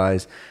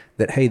realize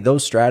that, hey,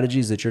 those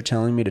strategies that you're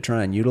telling me to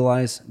try and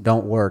utilize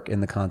don't work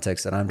in the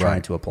context that I'm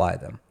trying to apply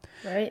them.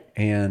 Right.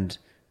 And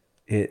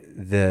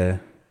the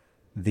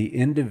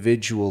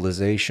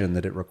individualization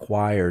that it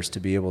requires to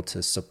be able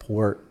to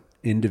support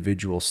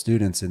individual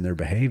students in their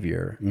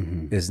behavior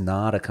is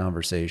not a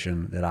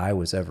conversation that I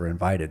was ever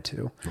invited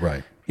to.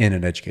 Right. In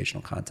an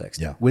educational context.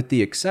 Yeah. With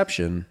the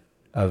exception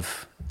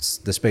of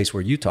the space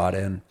where you taught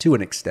in, to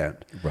an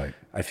extent. Right.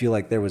 I feel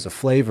like there was a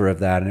flavor of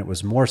that, and it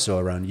was more so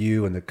around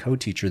you and the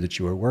co-teacher that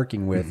you were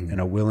working with,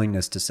 and a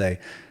willingness to say,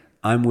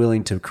 I'm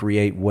willing to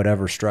create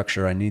whatever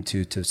structure I need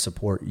to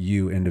support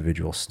you,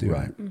 individual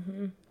student.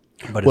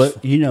 Right.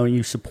 But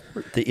you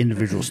support the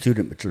individual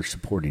student, but you're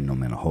supporting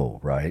them in a whole,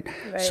 right?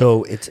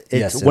 So it's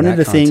yes, one of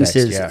the context,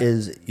 things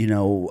is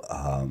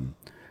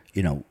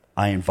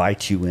I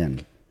invite you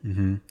in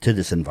to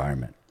this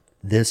environment.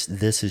 this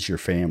is your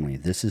family.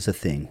 This is a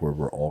thing where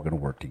we're all going to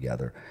work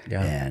together.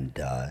 Yeah. And,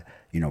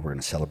 we're going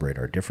to celebrate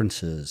our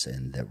differences,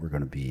 and that we're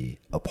going to be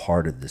a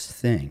part of this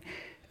thing.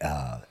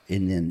 And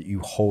then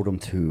you hold them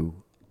to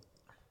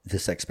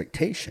this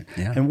expectation.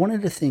 Yeah. And one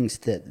of the things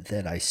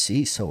that I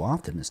see so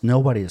often is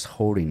nobody is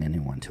holding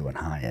anyone to a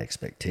high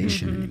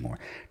expectation anymore.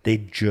 They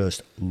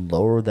just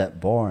lower that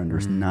bar, and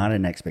there's not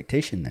an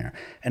expectation there.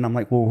 And I'm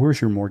like, well, where's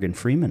your Morgan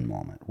Freeman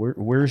moment?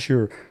 Where's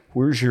your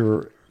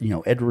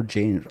Edward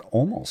James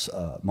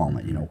Olmos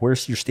moment?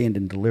 Where's your stand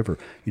and deliver?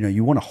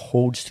 You want to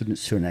hold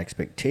students to an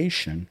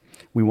expectation.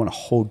 We want to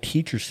hold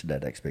teachers to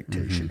that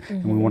expectation,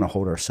 and we want to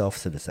hold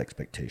ourselves to this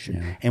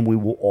expectation, and we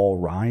will all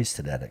rise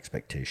to that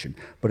expectation.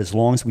 But as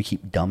long as we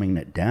keep dumbing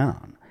it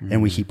down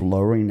and we keep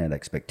lowering that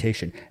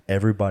expectation,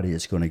 everybody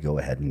is going to go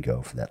ahead and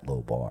go for that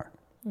low bar.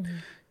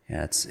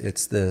 Yeah,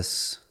 it's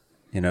this,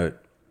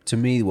 to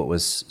me, what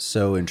was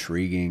so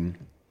intriguing,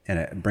 and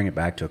I bring it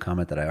back to a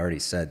comment that I already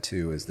said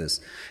too, is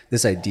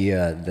this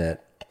idea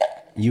that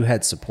you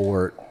had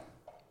support.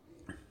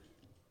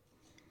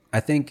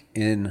 I think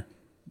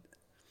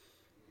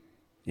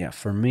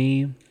for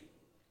me,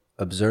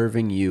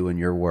 observing you and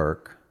your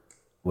work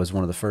was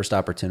one of the first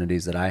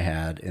opportunities that I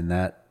had in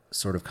that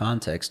sort of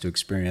context to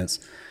experience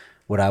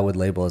what I would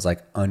label as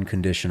like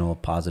unconditional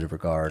positive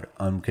regard,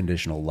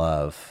 unconditional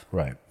love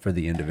for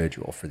the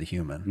individual, for the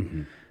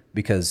human.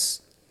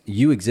 Because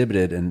you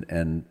exhibited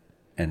and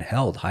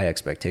held high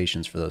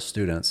expectations for those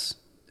students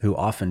who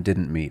often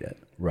didn't meet it.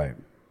 Right.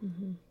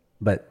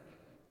 But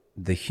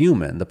the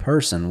human, the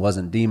person,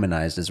 wasn't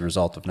demonized as a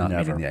result of not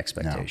meeting the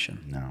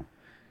expectation. No.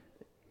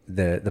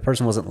 The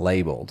person wasn't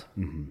labeled.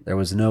 There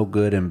was no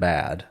good and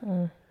bad.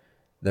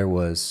 There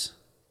was,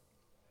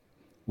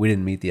 we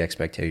didn't meet the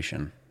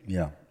expectation.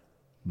 Yeah.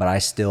 But I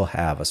still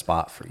have a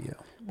spot for you.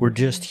 We're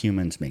just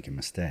humans making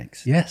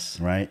mistakes.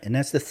 Yes. Right? And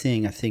that's the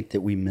thing I think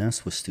that we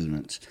miss with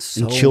students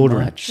So and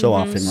children much. so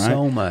often, right?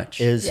 So much.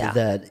 Is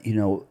that,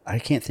 I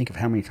can't think of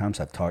how many times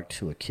I've talked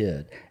to a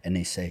kid and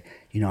they say,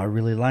 I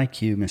really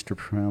like you, Mr.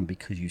 Primm,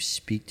 because you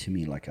speak to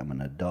me like I'm an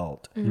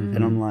adult.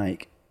 And I'm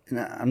like,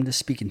 I'm just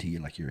speaking to you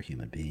like you're a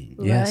human being.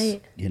 Yes.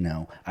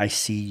 Right. I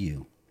see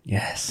you.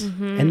 Yes.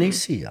 And they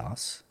see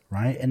us,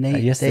 right? And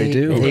they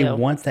do. They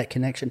want that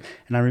connection.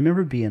 And I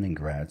remember being in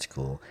grad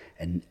school,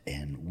 and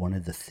one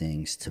of the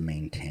things to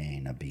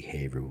maintain a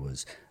behavior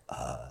was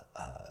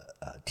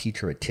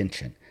teacher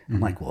attention. I'm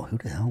like, well, who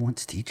the hell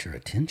wants teacher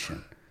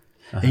attention?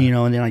 And,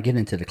 and then I get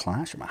into the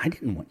classroom. I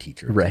didn't want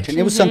teacher attention.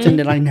 It was something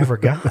that I never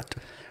got,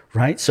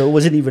 right? So it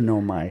wasn't even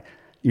on my,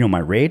 my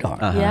radar.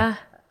 Yeah.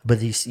 But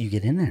you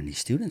get in there, and these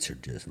students are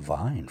just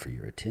vying for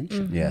your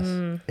attention. Yes.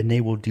 And they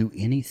will do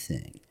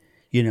anything.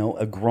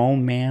 A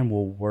grown man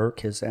will work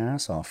his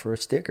ass off for a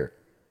sticker.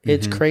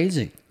 It's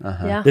crazy.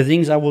 Yeah. The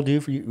things I will do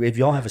for you. If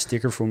y'all have a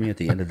sticker for me at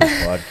the end of this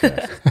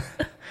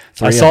podcast.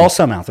 I saw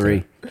some out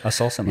there. I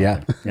saw some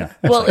out there. Yeah.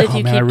 Well, if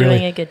you keep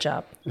doing a good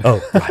job.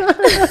 Oh,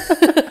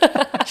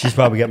 right. She's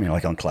probably got me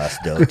like on Class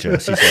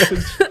Dojo.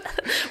 She's like,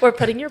 We're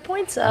putting your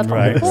points up on the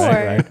right, board.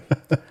 right.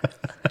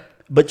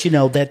 But,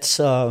 that's...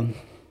 who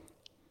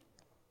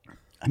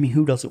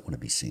doesn't want to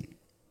be seen?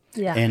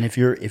 Yeah. And if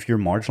you're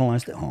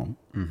marginalized at home,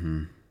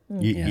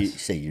 you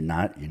say you're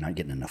not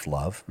getting enough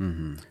love,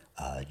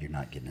 you're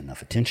not getting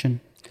enough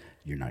attention,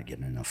 you're not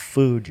getting enough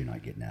food, you're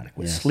not getting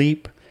adequate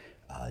sleep,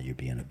 you're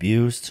being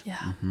abused,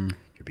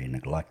 you're being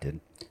neglected,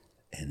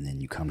 and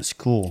then you come to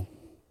school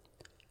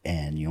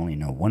and you only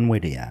know one way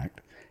to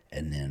act,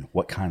 and then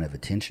what kind of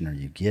attention are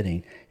you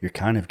getting? You're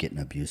kind of getting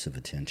abusive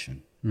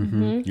attention.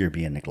 You're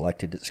being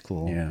neglected at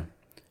school. Yeah.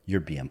 You're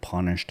being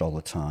punished all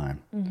the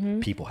time.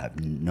 People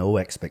have no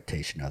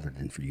expectation other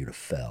than for you to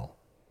fail.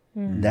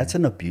 That's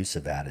an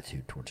abusive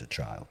attitude towards a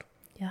child.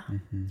 Yeah.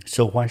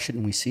 So why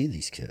shouldn't we see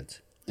these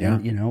kids? Yeah.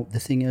 And, the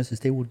thing is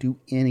they will do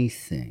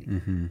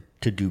anything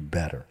to do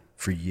better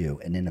for you.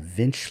 And then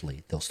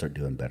eventually they'll start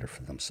doing better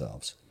for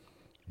themselves.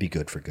 Be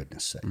good for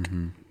goodness sake.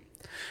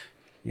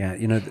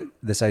 Yeah.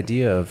 This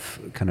idea of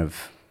kind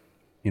of,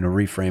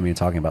 reframing and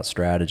talking about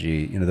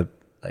strategy,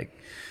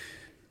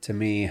 to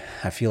me,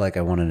 I feel like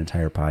I want an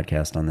entire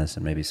podcast on this,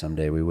 and maybe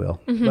someday we will.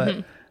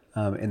 But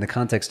in the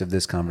context of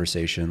this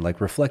conversation,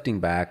 like reflecting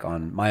back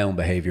on my own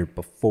behavior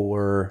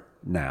before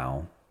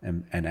now,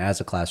 and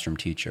as a classroom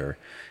teacher,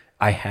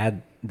 I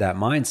had that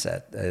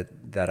mindset,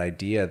 that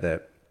idea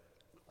that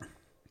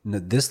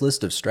this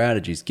list of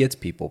strategies gets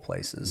people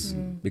places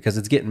because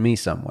it's getting me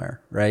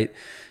somewhere, right?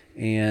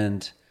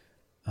 And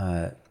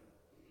no,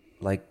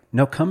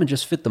 come and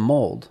just fit the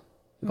mold.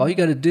 All you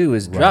got to do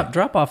is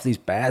drop off these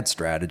bad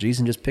strategies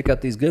and just pick up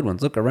these good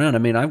ones. Look around.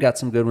 I've got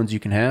some good ones you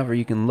can have, or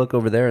you can look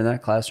over there in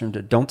that classroom.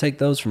 Don't take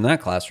those from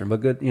that classroom,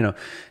 but good,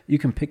 you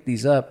can pick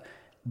these up.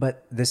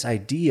 But this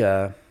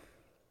idea,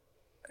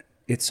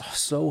 it's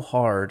so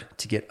hard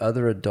to get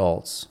other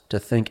adults to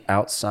think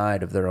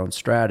outside of their own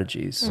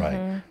strategies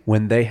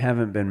when they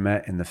haven't been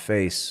met in the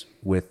face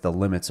with the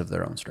limits of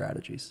their own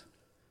strategies.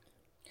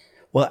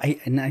 Well,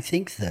 I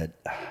think that,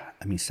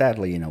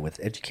 sadly, with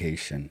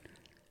education,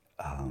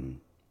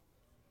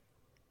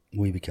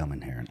 we become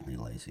inherently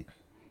lazy.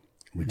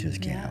 We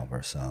just can't help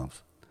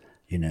ourselves.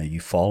 You know, you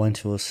fall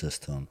into a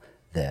system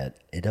that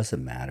it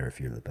doesn't matter if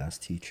you're the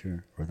best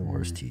teacher or the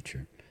worst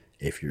teacher.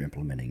 If you're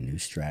implementing new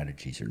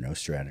strategies or no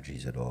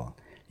strategies at all,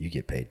 you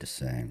get paid the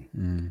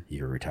same.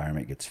 Your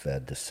retirement gets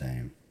fed the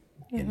same,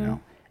 you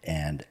know.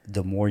 And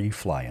the more you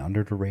fly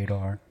under the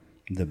radar,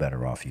 the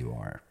better off you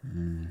are.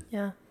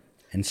 Yeah.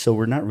 And so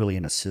we're not really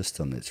in a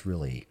system that's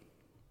really,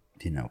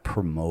 you know,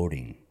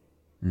 promoting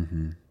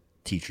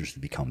teachers to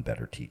become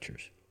better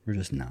teachers. We're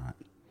just not.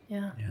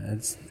 Yeah. Yeah,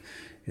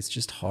 it's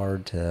just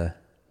hard to.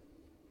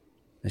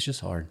 It's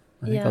just hard.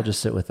 I think Yeah. I'll just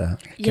sit with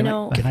that. You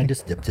know. Can I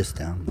just dip this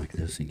down like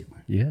this and get my...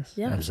 Yes.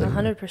 Yeah.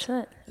 absolutely. 100%. Is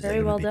that Very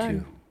gonna well be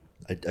done.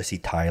 I see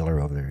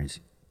Tyler over there.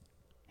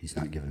 He's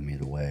not giving me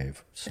the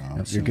wave. So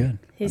Nope, you're good.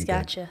 He's I'm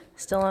got good. you.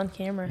 Still on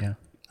camera. Yeah.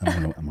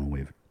 I'm gonna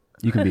wave.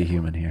 You can be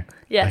human here.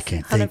 Yes. I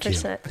can't.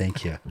 100%.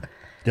 Thank you.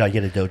 Did I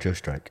get a dojo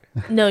strike?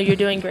 No, you're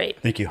doing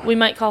great. Thank you. We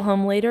might call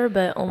home later,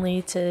 but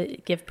only to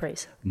give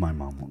praise. My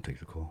mom won't take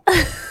the call.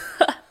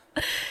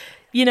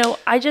 You know,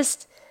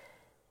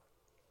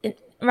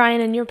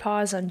 Ryan, in your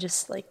pause, I'm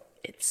just like,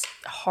 it's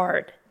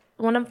hard.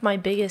 One of my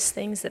biggest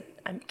things that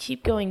I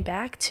keep going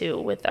back to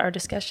with our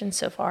discussion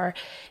so far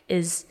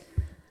is,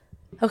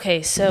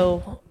 okay,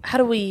 so how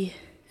do we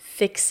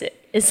fix it?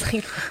 It's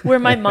like where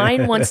my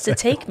mind wants to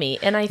take me.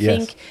 And I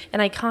think, and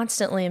I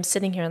constantly am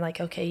sitting here and like,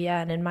 okay, yeah,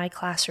 and in my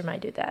classroom, I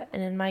do that.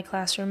 And in my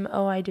classroom,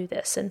 oh, I do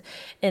this.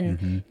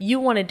 And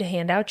you wanted to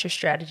hand out your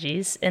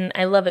strategies. And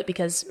I love it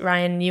because,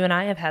 Ryan, you and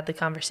I have had the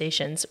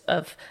conversations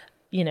of,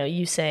 you know,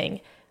 you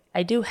saying,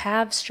 I do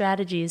have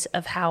strategies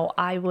of how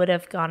I would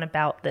have gone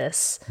about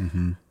this.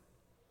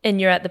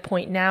 And you're at the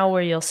point now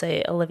where you'll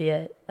say,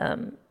 Olivia,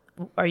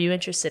 are you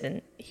interested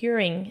in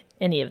hearing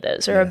any of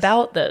those or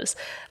about those?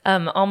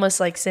 Almost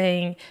like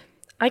saying,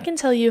 I can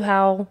tell you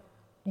how,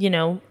 you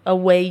know, a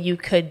way you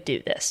could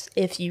do this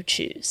if you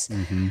choose.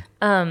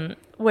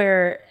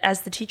 Where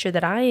as the teacher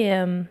that I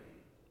am,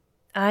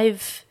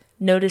 I've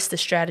noticed the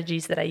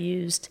strategies that I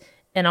used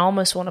and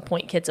almost want to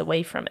point kids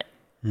away from it.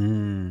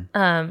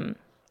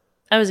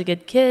 I was a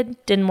good kid,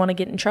 didn't want to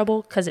get in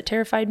trouble because it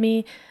terrified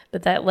me,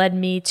 but that led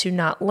me to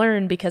not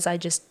learn because I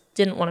just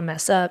didn't want to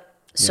mess up.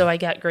 So I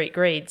got great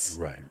grades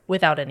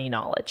without any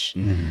knowledge.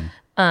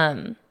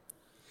 And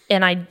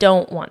I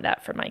don't want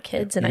that for my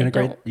kids. And You're I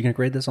don't. You're gonna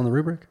grade this on the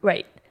rubric?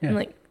 Right. Yeah. I'm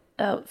like,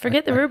 oh,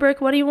 forget the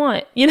rubric. What do you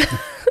want? You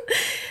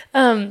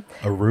know?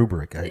 A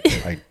rubric.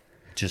 I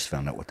just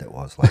found out what that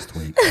was last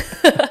week.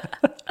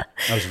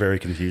 I was very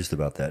confused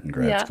about that in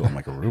grad school. I'm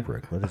like, a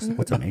rubric?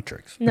 What's a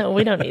matrix? No,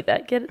 we don't need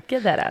that. Get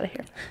that out of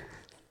here.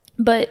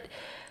 But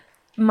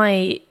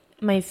my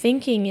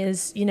thinking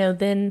is, you know,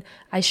 then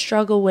I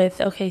struggle with,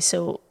 okay,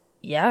 so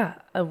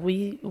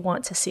we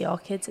want to see all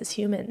kids as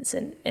humans,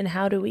 and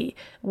how do we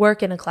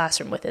work in a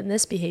classroom within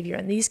this behavior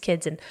and these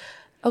kids? And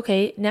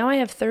okay, now I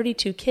have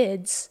 32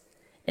 kids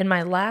in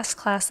my last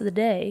class of the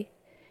day,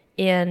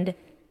 and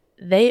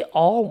they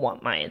all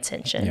want my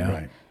attention. Yeah.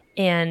 Right.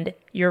 And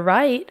you're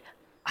right.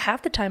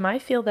 Half the time I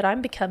feel that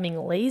I'm becoming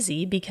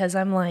lazy because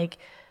I'm like,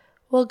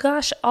 well,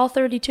 gosh, all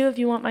 32 of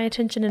you want my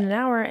attention in an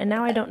hour, and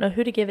now I don't know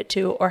who to give it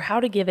to or how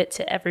to give it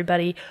to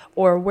everybody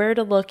or where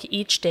to look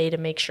each day to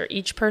make sure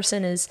each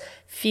person is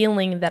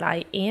feeling that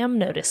I am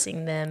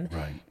noticing them.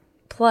 Right.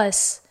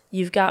 Plus,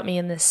 you've got me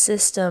in this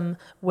system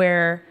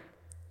where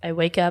I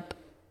wake up,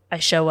 I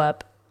show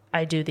up,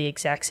 I do the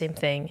exact same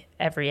thing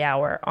every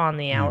hour on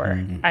the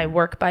hour. I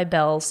work by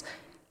bells,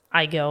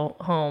 I go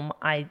home,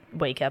 I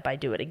wake up, I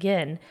do it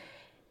again.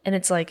 And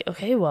it's like,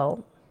 okay,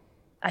 well,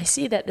 I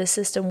see that this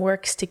system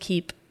works to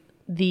keep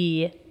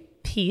the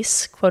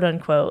peace, quote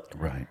unquote,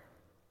 Right.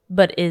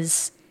 but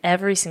is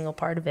every single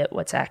part of it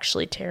what's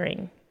actually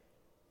tearing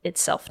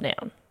itself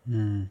down?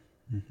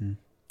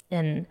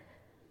 And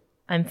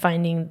I'm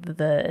finding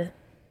the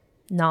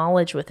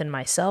knowledge within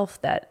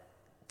myself that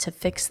to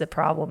fix the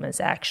problem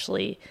is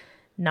actually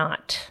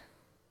not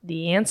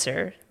the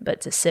answer,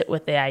 but to sit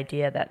with the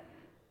idea that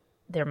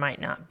there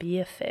might not be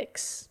a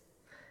fix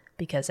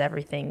because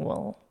everything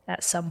will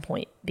at some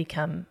point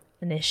become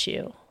an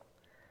issue.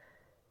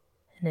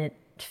 And it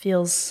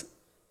feels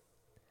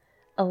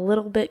a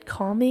little bit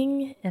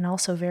calming and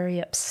also very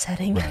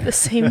upsetting at the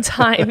same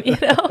time, you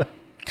know?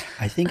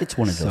 I think it's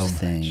one of those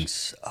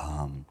things.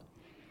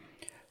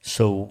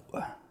 So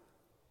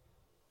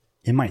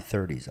in my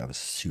 30s, I was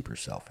super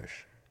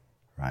selfish,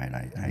 right?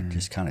 I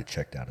just kind of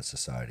checked out of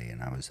society,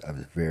 and I was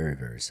very,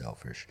 very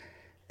selfish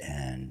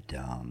and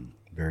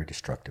very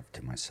destructive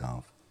to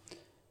myself.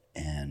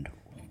 And,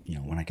 you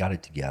know, when I got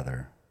it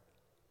together,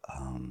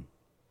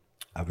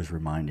 I was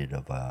reminded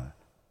of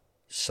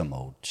some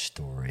old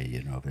story,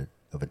 you know,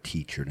 of a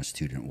teacher and a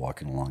student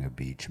walking along a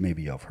beach.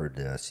 Maybe y'all have heard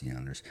this. You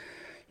know,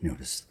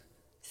 there's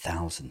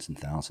thousands and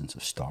thousands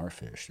of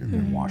starfish that have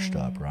been washed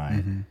up,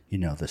 right? You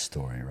know the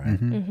story,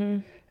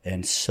 right?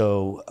 And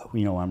so,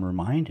 you know, I'm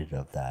reminded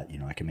of that. You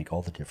know, I can make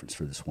all the difference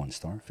for this one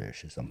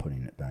starfish as I'm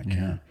putting it back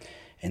in.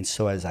 And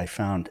so as I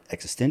found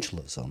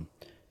existentialism,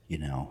 you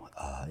know,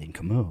 in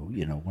Camus,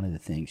 you know, one of the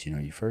things, you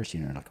know,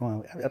 like,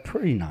 well, I'm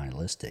pretty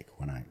nihilistic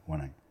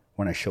when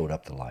when I showed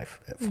up to life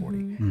at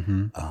 40.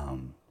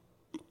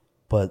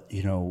 But,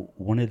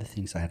 one of the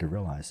things I had to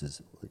realize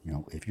is,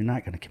 if you're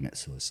not going to commit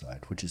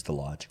suicide, which is the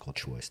logical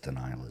choice,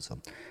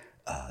 denialism,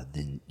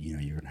 then, you're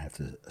going to have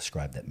to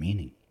ascribe that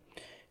meaning.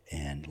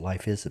 And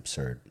life is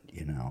absurd,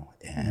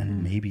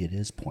 and maybe it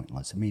is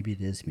pointless, and maybe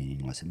it is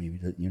meaningless, and maybe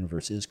the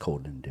universe is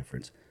cold and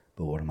indifference,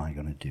 but what am I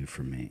going to do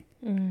for me?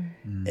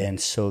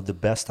 And so the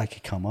best I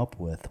could come up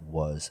with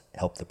was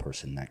help the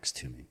person next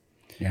to me.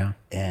 Yeah.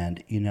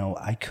 And,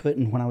 I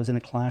couldn't, when I was in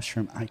a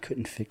classroom, I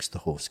couldn't fix the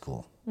whole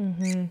school.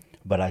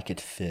 But I could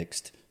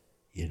fix,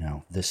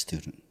 this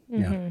student.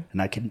 Yeah.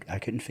 And I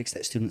couldn't fix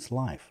that student's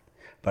life,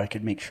 but I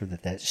could make sure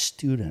that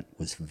student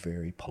was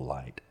very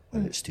polite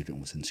when that student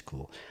was in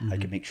school. I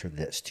could make sure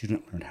that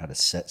student learned how to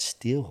sit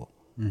still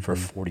for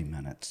 40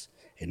 minutes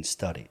and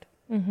studied.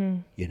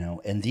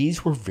 And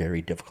these were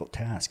very difficult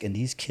tasks. And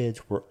these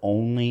kids were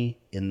only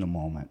in the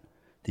moment.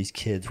 These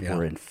kids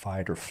were in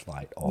fight or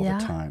flight all the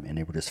time, and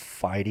they were just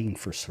fighting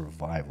for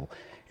survival.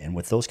 And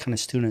with those kind of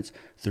students,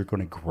 they're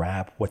going to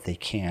grab what they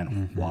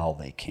can while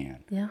they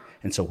can. Yeah.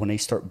 And so when they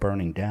start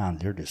burning down,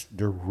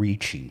 they're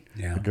reaching.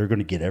 Yeah. They're going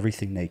to get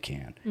everything they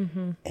can.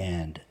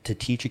 And to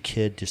teach a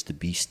kid just to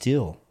be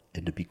still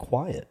and to be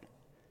quiet,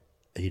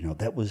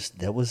 that was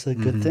a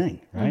good thing,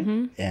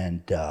 right?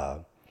 And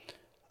I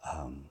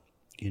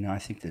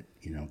think that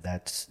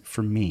that's,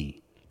 for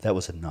me, that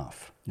was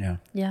enough. Yeah.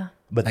 Yeah.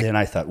 But then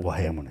I thought, well,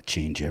 hey, I'm going to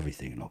change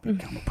everything, and I'll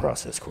become a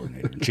process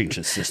coordinator and change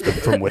the system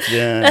from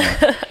within.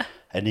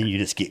 And then you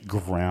just get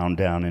ground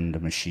down in the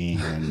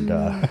machine,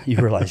 and you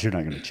realize you're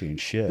not going to change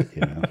shit.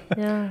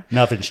 Yeah.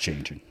 Nothing's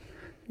changing.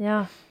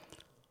 Yeah.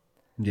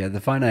 Yeah. The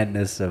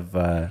finiteness of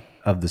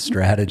the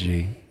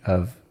strategy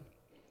of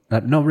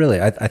no, really,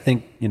 I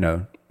think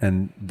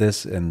and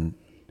this and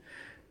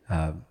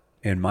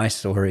in my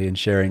story and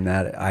sharing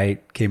that, I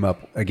came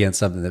up against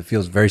something that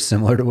feels very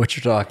similar to what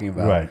you're talking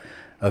about. Right.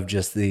 Of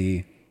just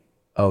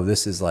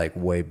this is like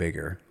way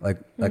bigger. Like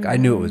I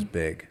knew it was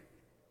big,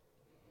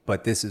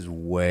 but this is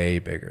way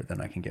bigger than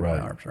I can get my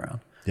arms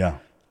around. Yeah.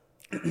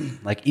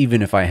 Like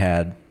even if I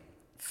had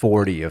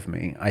 40 of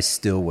me, I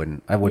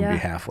wouldn't be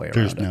halfway around.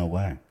 There's no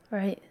way.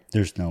 Right.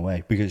 There's no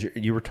way, because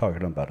you were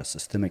talking about a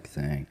systemic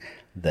thing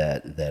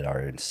that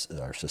our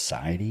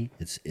society,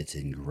 it's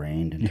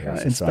ingrained into our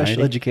society. In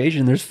special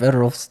education, there's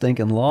federal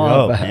stinking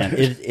law. Oh man,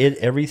 it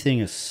everything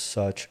is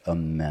such a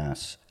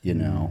mess,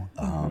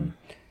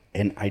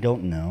 and I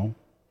don't know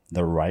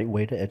the right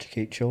way to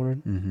educate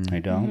children. I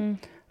don't.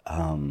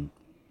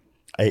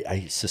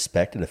 I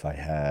suspected if I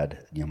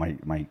had,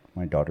 my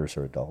daughters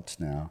are adults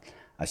now.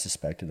 I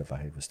suspected if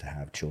I was to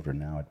have children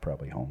now, I'd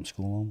probably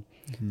homeschool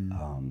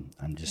them.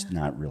 I'm just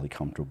not really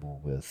comfortable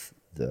with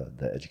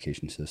the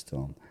education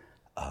system.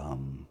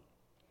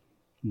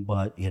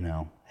 But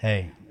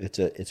hey, it's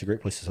a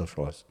great place to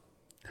socialize.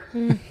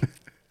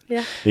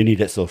 Yeah. They need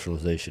that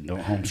socialization.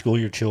 Don't homeschool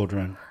your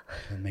children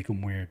and make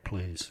them weird,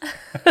 please.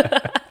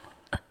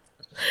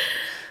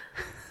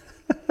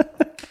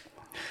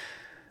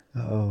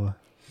 Oh,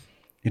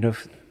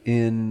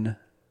 in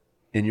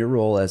your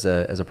role as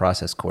a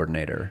process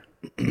coordinator,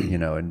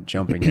 and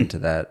jumping into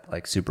that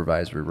like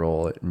supervisory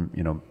role,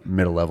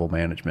 middle level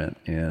management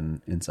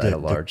inside a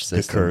large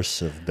system. The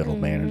curse of middle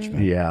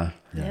management. Yeah.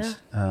 Yes.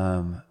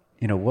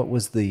 What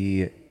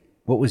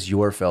was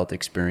your felt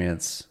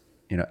experience?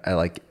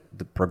 Like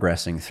the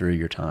progressing through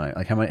your time.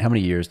 Like how many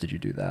years did you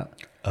do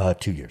that?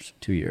 2 years.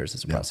 2 years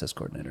as a process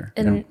coordinator.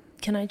 And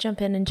can I jump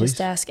in and Please.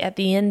 just ask, at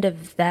the end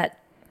of that,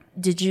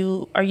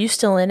 are you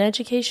still in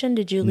education?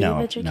 Did you leave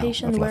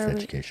education? No, I've left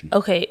education.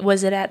 Okay.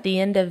 Was it at the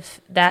end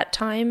of that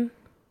time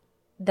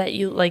that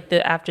you,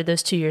 after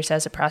those 2 years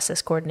as a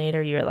process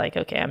coordinator, you're like,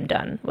 okay, I'm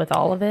done with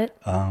all of it?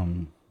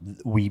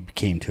 We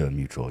came to a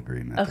mutual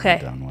agreement that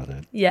we're done with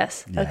it.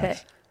 Yes. Okay.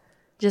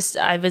 Just,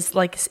 I was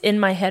like, in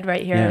my head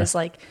right here, I was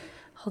like,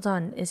 hold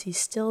on, is he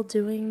still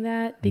doing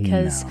that?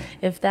 Because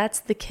if that's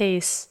the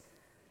case,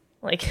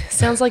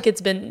 sounds like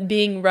it's been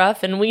being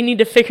rough and we need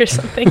to figure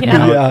something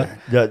out.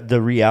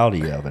 The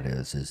reality of it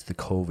is the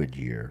COVID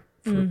year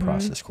for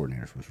process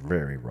coordinators was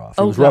very rough.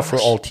 It was rough for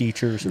all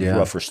teachers. It was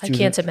rough for students.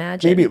 I can't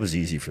imagine. Maybe it was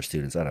easy for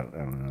students. I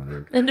don't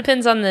know. It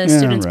depends on the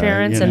students'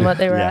 parents and what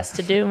they were asked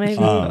to do,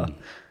 maybe.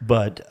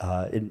 But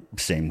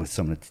same with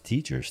some of the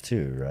teachers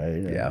too,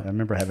 right? Yeah. I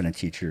remember having a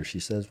teacher. She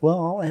says, "Well,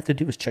 all I have to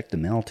do is check the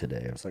mail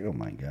today." I was like, "Oh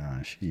my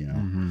gosh,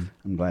 I'm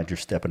glad you're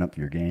stepping up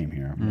your game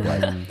here."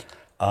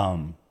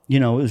 It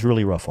was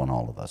really rough on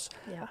all of us.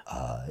 Yeah.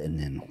 And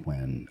then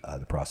when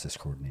the process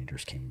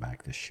coordinators came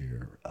back this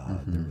year,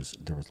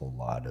 there was a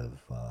lot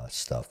of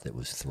stuff that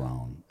was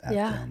thrown at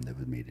them that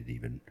made it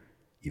even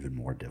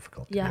more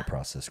difficult to be a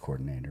process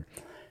coordinator.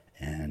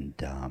 And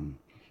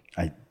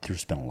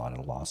there's been a lot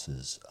of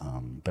losses.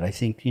 But I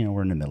think,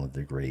 we're in the middle of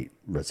the great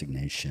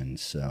resignation.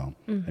 So,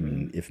 I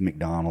mean, if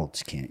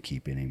McDonald's can't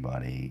keep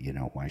anybody,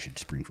 why should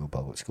Springfield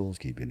Public Schools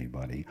keep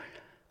anybody?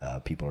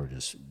 People are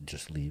just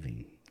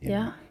leaving. You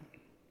know?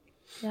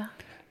 Yeah.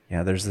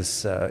 Yeah, there's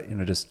this,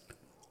 just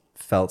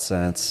felt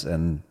sense,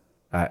 and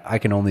I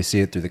can only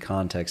see it through the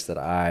context that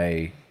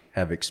I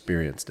have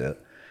experienced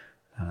it,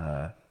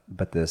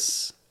 But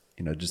this,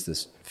 just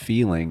this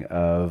feeling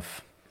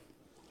of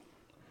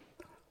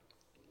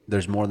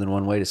there's more than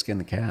one way to skin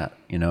the cat,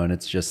 and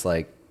it's just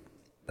like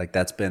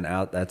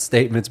that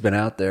statement's been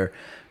out there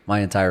my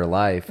entire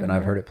life, and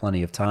I've heard it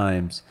plenty of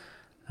times.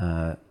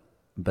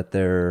 But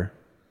there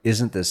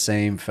isn't the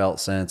same felt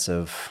sense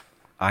of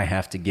I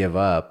have to give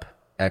up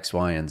X,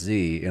 Y, and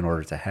Z in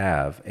order to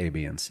have A,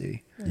 B, and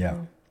C.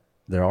 Yeah.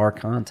 There are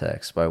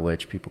contexts by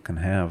which people can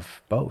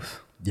have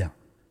both. Yeah.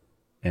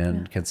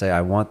 And can say,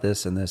 I want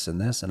this and this and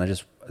this, and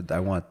I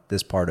want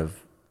this part of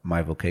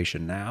my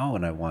vocation now,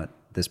 and I want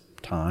this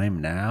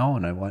time now,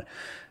 and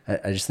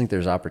I just think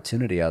there's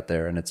opportunity out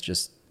there, and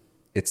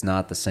it's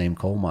not the same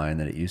coal mine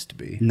that it used to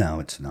be. No,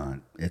 it's not.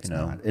 It's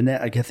not. And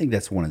I think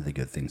that's one of the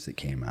good things that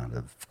came out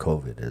of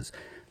COVID is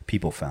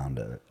people found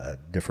a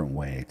different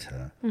way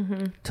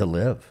to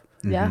live,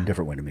 a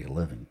different way to make a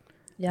living.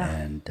 Yeah.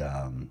 And,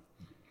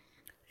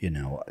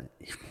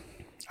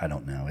 I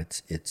don't know.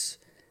 It's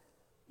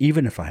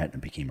even if I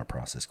hadn't became a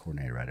process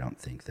coordinator, I don't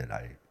think that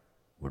I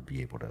would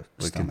be able to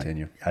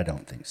continue. I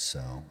don't think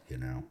so,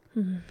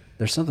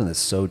 There's something that's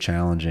so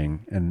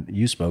challenging, and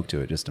you spoke to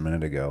it just a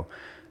minute ago,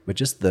 but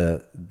just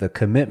the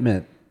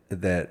commitment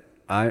that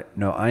I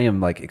am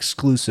like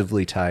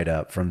exclusively tied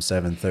up from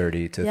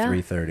 7:30 to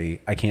 3:30.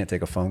 I can't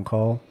take a phone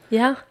call.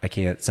 Yeah. I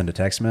can't send a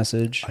text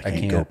message. I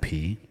can't go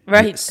pee.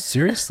 Right.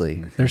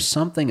 Seriously. There's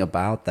something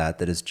about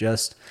that is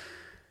just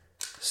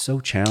so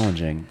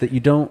challenging that you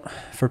don't,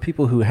 for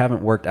people who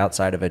haven't worked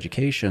outside of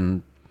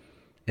education,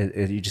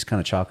 you just kind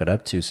of chalk it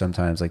up to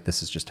sometimes like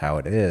this is just how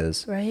it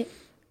is. Right.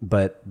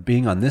 But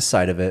being on this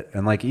side of it,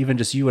 and like even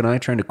just you and I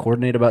trying to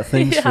coordinate about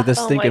things for this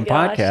stinking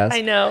podcast.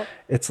 I know.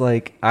 It's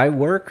like I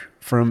work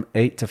from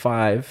 8 to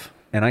 5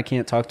 and I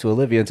can't talk to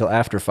Olivia until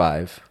after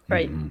 5.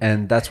 Right.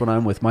 And that's when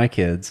I'm with my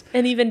kids.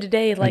 And even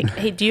today, like,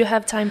 hey, do you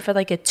have time for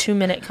like a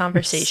 2-minute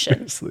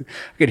conversation? Seriously.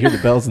 I could hear the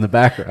bells in the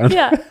background.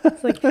 Yeah.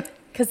 It's like,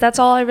 because that's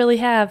all I really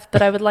have.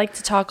 But I would like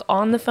to talk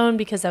on the phone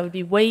because that would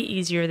be way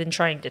easier than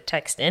trying to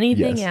text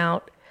anything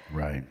out.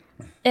 Right.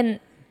 And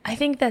I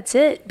think that's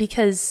it,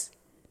 because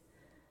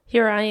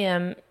here I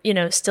am,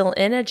 still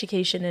in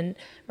education. And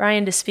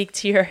Ryan, to speak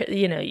to your,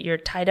 you're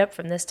tied up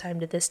from this time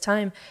to this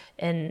time.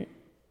 And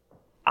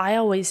I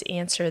always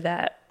answer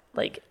that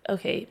like,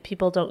 okay,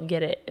 people don't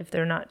get it if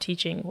they're not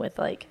teaching with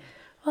like,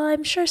 well,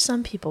 I'm sure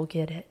some people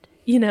get it,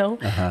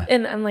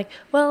 And I'm like,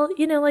 well,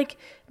 like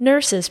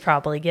nurses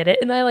probably get it.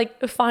 And I like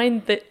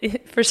find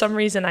that for some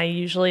reason I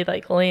usually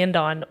like land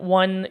on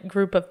one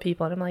group of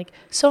people, and I'm like,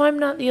 so I'm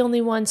not the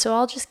only one, so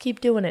I'll just keep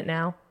doing it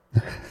now.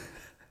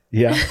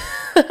 Yeah.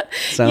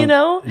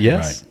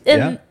 Yes. Right.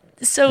 And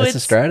so it's a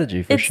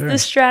strategy for sure.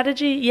 It's the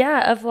strategy,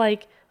 of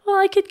like, well,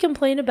 I could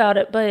complain about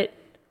it, but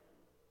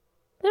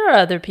there are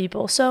other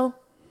people, so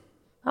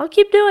I'll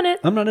keep doing it.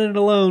 I'm not in it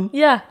alone.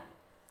 Yeah.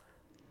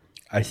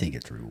 I think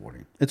it's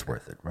rewarding. It's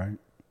worth it, right?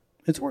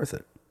 It's worth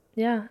it.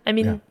 Yeah. I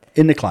mean,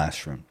 in the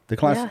classroom.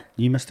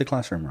 You missed the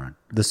classroom, Ryan.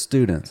 The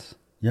students.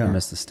 Yeah. I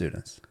miss the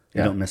students.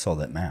 You don't miss all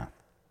that math.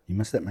 You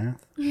miss that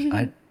math?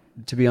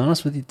 To be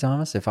honest with you,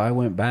 Thomas, if I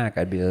went back,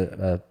 I'd be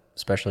a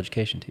special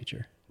education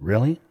teacher.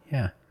 Really?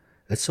 Yeah.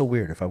 That's so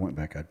weird. If I went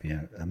back, I'd be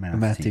a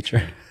math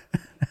teacher.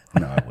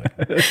 No, I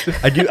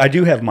wouldn't. I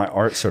do have my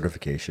art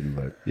certification,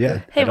 but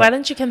yeah. Hey, why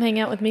don't you come hang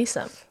out with me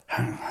some?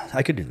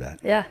 I could do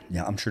that. Yeah.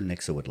 Yeah, I'm sure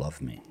Nixa would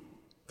love me.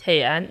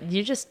 Hey,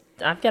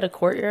 I've got a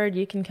courtyard.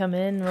 You can come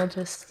in. We'll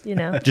just,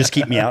 Just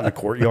keep me out in the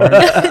courtyard.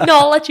 No,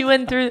 I'll let you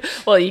in through.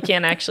 Well, you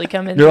can't actually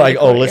come in. They're like,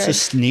 oh, let's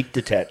just sneak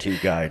the tattoo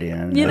guide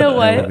in. You know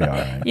what?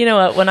 Right. You know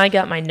what? When I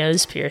got my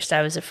nose pierced,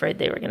 I was afraid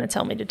they were going to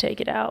tell me to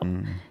take it out.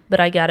 But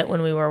I got it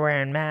when we were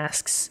wearing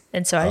masks.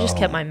 And so I just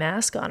kept my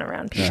mask on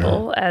around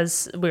people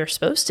as we were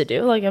supposed to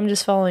do. Like, I'm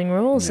just following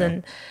rules. Yeah.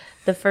 And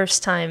the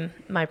first time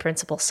my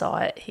principal saw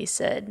it, he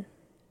said,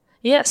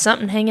 yeah,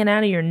 something hanging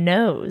out of your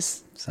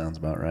nose. Sounds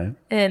about right.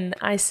 And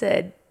I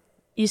said,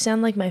 you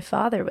sound like my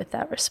father with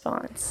that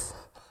response.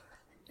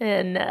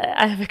 And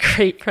I have a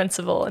great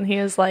principal. And he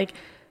was like,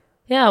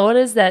 yeah, what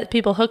is that?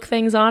 People hook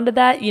things onto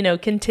that?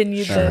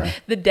 Continued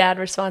the dad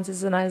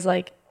responses. And I was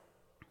like,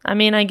 I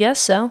mean, I guess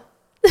so.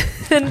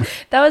 And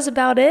that was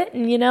about it.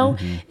 And,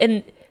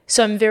 and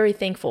so I'm very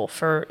thankful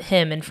for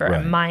him and for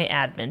my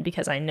admin,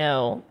 because I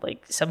know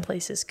like some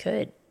places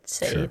could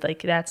say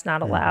like that's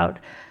not allowed.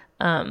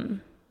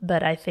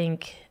 But I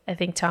think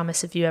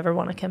Thomas, if you ever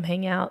want to come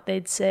hang out,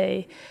 they'd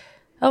say,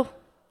 oh,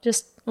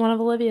 just one of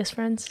Olivia's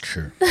friends.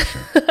 Sure.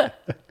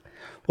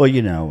 Well,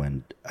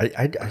 and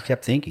I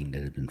kept thinking that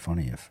it'd been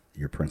funny if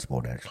your principal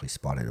had actually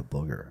spotted a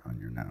booger on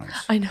your nose.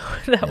 I know,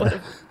 that would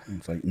have.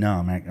 It's like, no,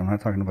 I'm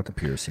not talking about the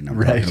piercing.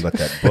 I'm talking about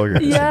that booger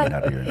that's hanging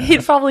out of your nose.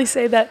 He'd probably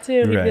say that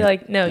too. He'd be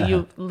like, no,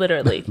 you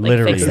literally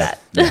fix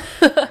that. Yeah.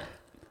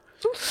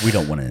 We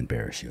don't want to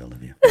embarrass you,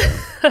 Olivia.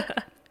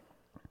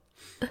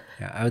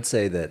 Yeah, I would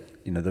say that,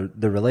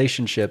 the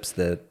relationships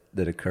that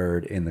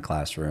occurred in the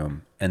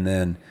classroom, and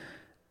then,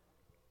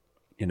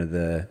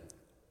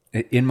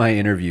 in my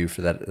interview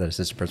for that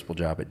assistant principal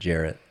job at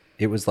Jarrett,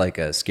 it was like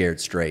a scared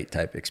straight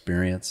type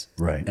experience.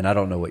 Right. And I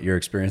don't know what your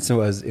experience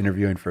was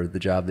interviewing for the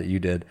job that you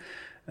did.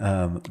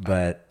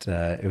 But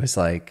it was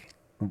like,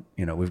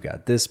 you know, we've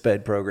got this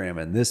bed program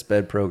and this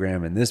bed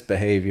program and this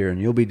behavior, and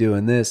you'll be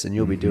doing this and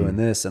you'll be doing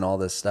this and all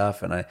this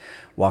stuff. And I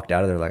walked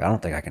out of there like, I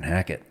don't think I can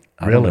hack it.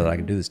 I don't know that I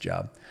can do this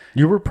job.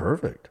 You were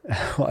perfect.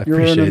 Well, I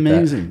appreciate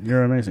amazing.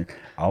 You're amazing.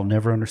 I'll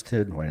never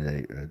understand why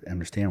they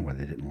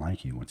didn't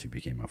like you once you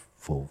became a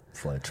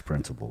full-fledged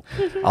principal.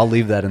 I'll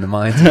leave that in the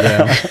minds of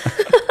them.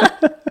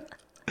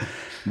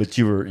 But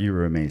you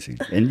were amazing,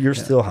 and you're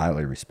still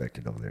highly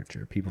respected over there,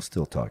 Jared. People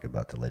still talk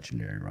about the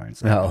legendary Ryan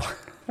Savage.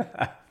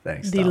 Oh,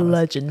 thanks. The Thomas.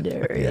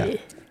 legendary. Yeah.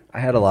 I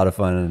had a lot of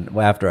fun, and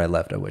after I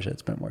left, I wish I'd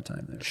spent more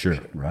time there. Sure,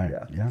 right,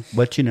 yeah.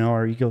 But you know,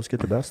 our egos get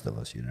the best of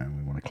us. You know,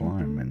 we want to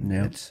climb, and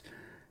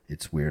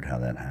it's weird how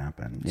that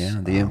happens.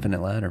 Yeah, the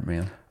infinite ladder,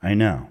 man. I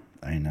know.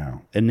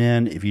 And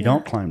then if you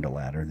don't climb the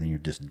ladder, then you're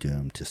just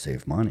doomed to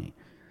save money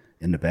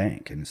in the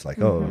bank. And it's like,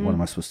 oh, what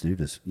am I supposed to do?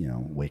 Just, you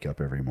know, wake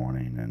up every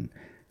morning and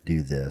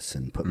do this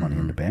and put money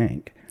in the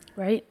bank.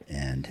 Right.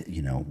 And,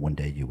 you know, one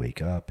day you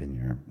wake up and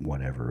you're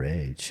whatever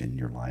age and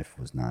your life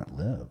was not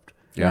lived.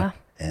 Yeah.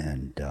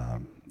 And,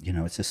 you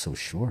know, it's just so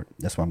short.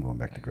 That's why I'm going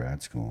back to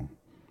grad school.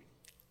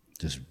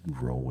 Just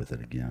roll with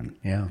it again.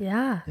 Yeah.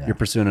 Yeah. You're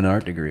pursuing an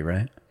art degree,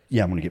 right?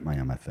 Yeah, I'm going to get my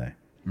MFA.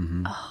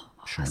 Oh,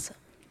 awesome.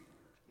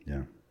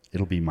 Yeah.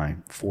 It'll be my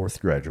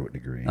 4th graduate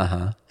degree.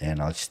 And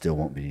I still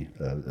won't be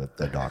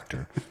a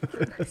doctor.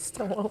 I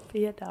still won't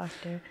be a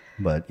doctor.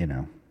 But, you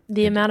know.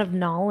 The amount of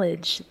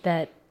knowledge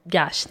that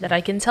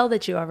I can tell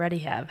that you already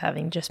have,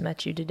 having just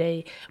met you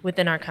today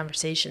within our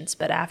conversations.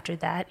 But after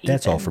that,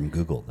 That's all from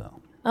Google,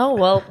 though. Oh,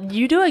 well,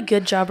 you do a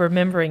good job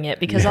remembering it,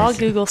 because I'll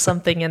Google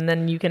something and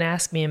then you can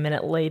ask me a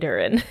minute later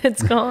and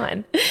it's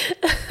gone.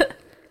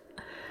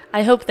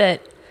 I hope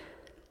that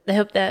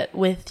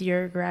with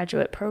your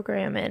graduate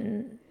program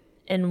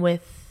and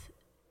with,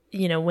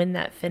 you know, when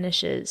that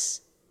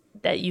finishes,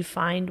 that you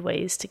find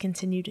ways to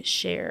continue to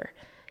share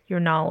your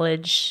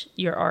knowledge,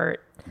 your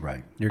art.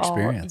 Right. Your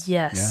experience.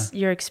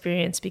 Your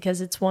experience,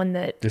 because it's one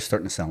that... They're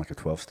starting to sound like a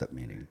 12-step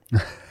meeting.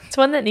 It's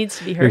one that needs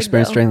to be heard. Your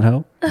experience, strength, and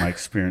hope? My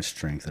experience,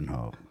 strength, and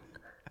hope.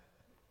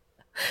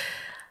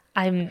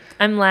 I'm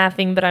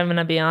laughing, but I'm going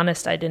to be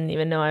honest. I didn't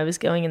even know I was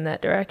going in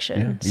that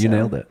direction. Yeah, you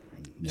nailed it.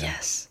 Yeah.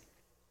 Yes.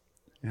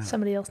 Yeah.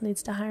 Somebody else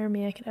needs to hire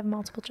me. I could have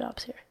multiple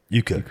jobs here.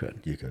 You could.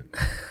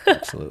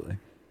 Absolutely.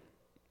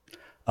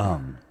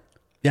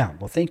 Yeah,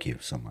 well, thank you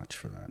so much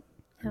for that.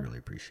 I really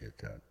appreciate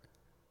that.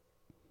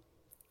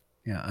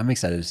 Yeah, I'm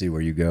excited to see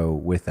where you go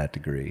with that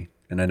degree.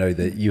 And I know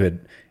that you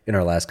had, in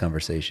our last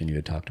conversation, you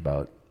had talked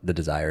about the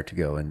desire to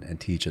go and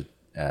teach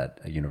at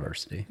a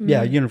university.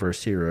 Yeah, a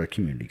university or a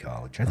community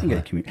college. I think at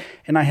a community,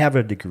 and I have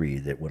a degree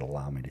that would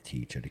allow me to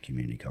teach at a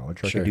community college.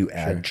 I could do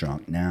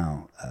adjunct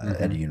now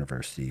at a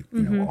university,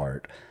 you know,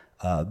 art.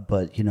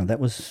 But you know,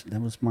 that was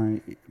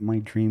my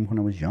dream when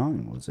I was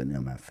young, was an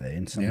MFA,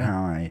 and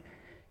somehow I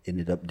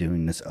ended up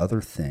doing this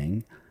other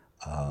thing.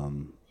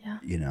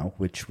 You know,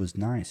 which was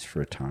nice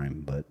for a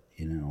time, but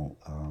you know,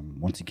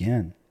 once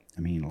again,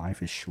 I mean,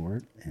 life is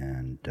short,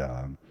 and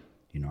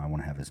you know, I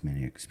want to have as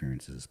many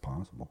experiences as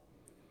possible.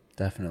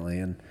 Definitely.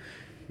 And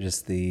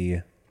just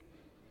you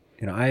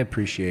know, I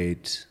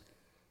appreciate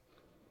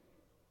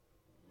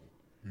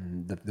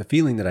the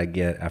feeling that I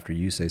get after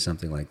you say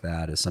something like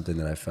that is something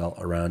that I felt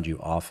around you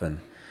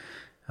often,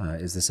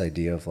 is this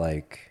idea of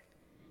like,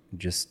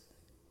 just,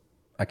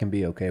 I can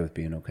be okay with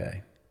being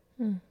okay.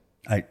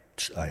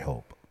 I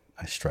hope.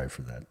 I strive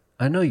for that.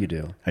 I know you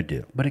do. I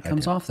do. But it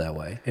comes off that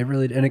way. It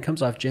really, and it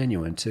comes off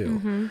genuine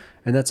too.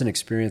 And that's an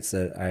experience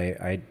that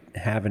I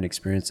haven't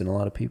experienced in a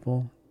lot of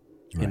people,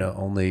 you know,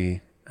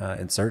 only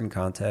in certain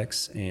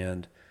contexts.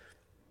 And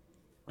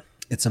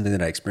it's something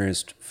that I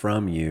experienced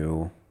from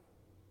you,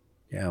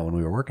 when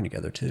we were working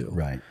together too.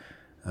 Right.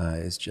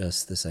 It's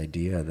just this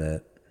idea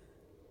that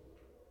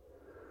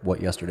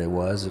what yesterday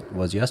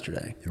was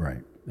yesterday.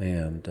 Right.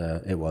 And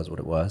it was what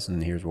it was,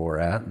 and here's where we're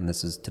at, and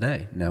this is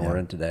today. Now we're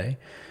in today.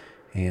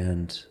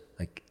 And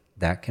like,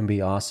 that can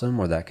be awesome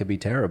or that could be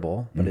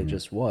terrible, but it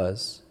just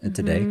was. And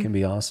today can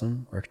be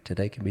awesome or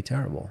today can be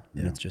terrible.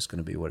 And it's just going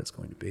to be what it's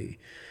going to be.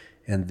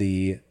 And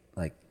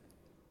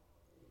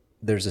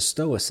there's a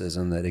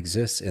stoicism that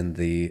exists in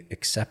the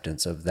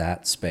acceptance of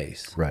that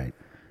space. Right.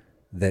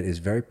 That is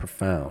very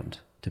profound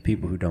to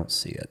people who don't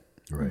see it.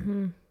 Right.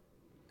 And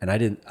I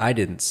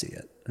didn't see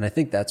it. And I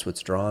think that's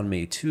what's drawn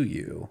me to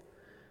you,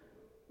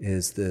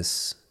 is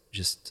this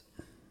just,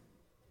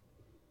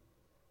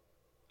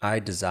 I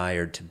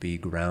desired to be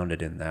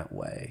grounded in that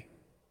way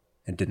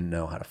and didn't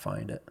know how to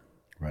find it.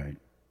 Right.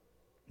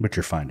 But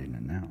you're finding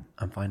it now.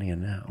 I'm finding it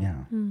now.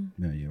 Yeah.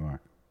 Yeah, you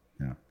are.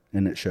 Yeah.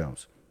 And it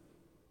shows.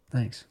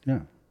 Thanks.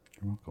 Yeah.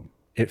 You're welcome.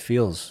 It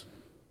feels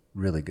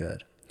really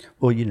good.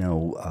 Well, you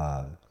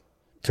know,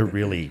 to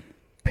really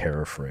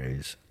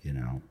paraphrase, you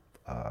know,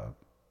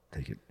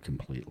 take it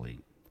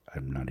completely,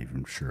 I'm not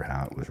even sure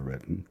how it was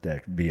written,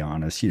 to be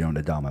honest, you know, in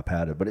a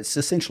Dhammapada, but it's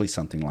essentially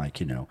something like,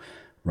 you know,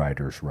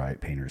 writers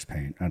write, painters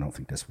paint. I don't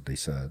think that's what they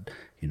said,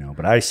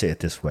 but I say it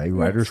this way: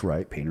 writers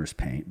write, painters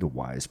paint. The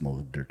wise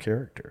mold their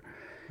character.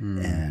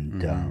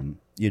 And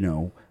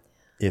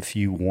if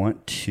you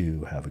want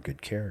to have a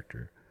good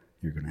character,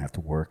 you're going to have to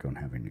work on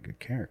having a good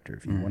character.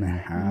 If you want to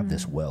have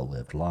this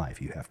well-lived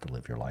life, you have to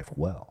live your life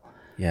well.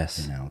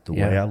 Yes. The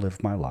way I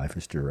live my life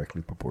is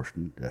directly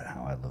proportional to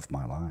how I live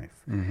my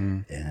life.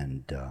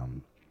 And,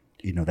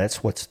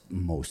 that's what's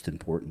most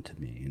important to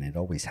me. And it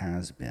always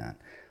has been.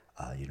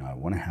 I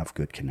want to have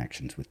good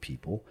connections with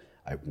people.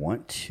 I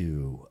want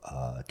to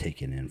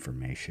take in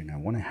information. I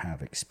want to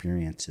have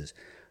experiences.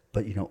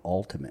 But,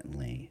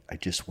 ultimately, I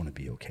just want to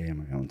be okay in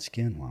my own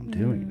skin while I'm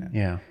doing it.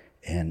 Yeah.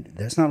 And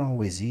that's not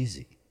always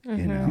easy.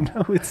 No,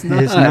 it's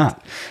not. It's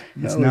not.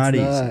 It's No, not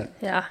it's easy. not.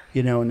 Yeah.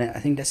 And I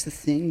think that's the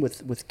thing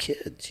with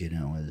kids,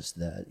 is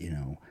that,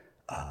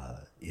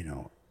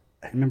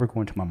 I remember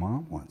going to my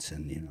mom once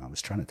and, I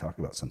was trying to talk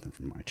about something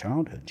from my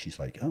childhood. She's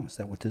like, "Oh, is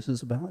that what this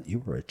is about? You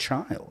were a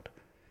child."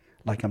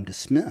 Like I'm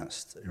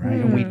dismissed, right?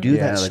 And we do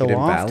that like so it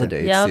often.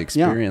 invalidates Yep. the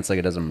experience, like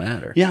it doesn't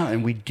matter. Yeah,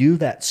 and we do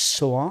that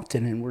so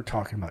often, and we're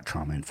talking about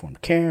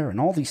trauma-informed care and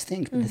all these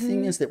things. But the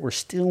thing is that we're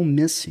still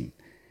missing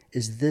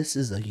is this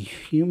is a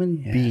human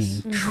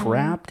being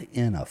trapped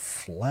in a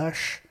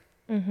flesh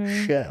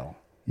shell,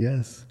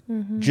 Yes.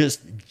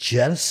 just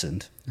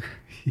jettisoned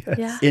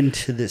Yeah.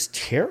 into this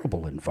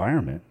terrible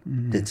environment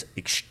that's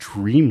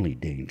extremely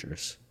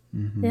dangerous,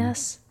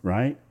 Yes.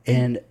 right?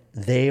 And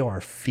they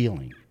are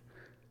feeling,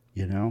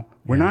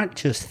 We're not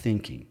just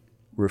thinking,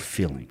 we're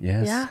feeling.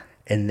 Yes. Yeah.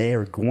 And they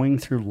are going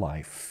through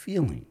life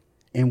feeling.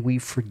 And we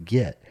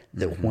forget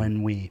that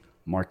when we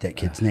mark that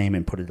kid's name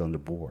and put it on the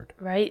board,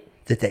 Right.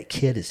 that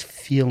kid is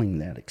feeling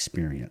that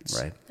experience.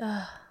 Right.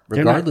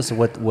 Regardless of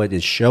what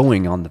is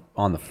showing on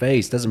the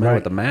face, doesn't matter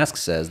what the mask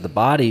says. The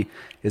body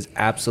is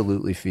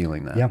absolutely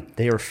feeling that. Yeah,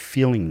 they are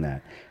feeling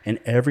that. And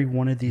every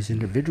one of these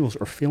individuals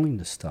are feeling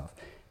this stuff.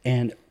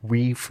 And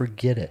we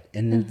forget it.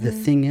 And the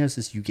thing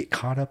is you get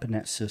caught up in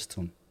that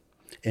system.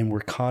 And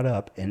we're caught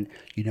up and,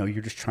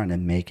 you're just trying to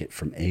make it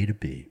from A to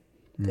B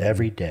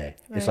every day.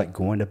 Right. It's like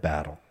going to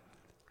battle.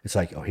 It's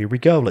like, oh, here we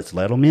go. Let's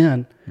let them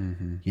in,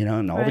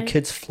 and all the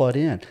kids flood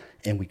in.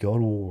 And we go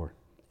to war.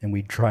 And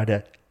we try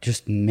to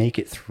just make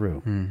it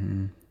through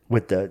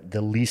with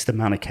the least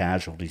amount of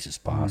casualties as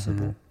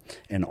possible.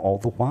 And all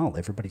the while,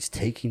 everybody's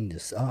taking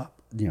this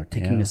up,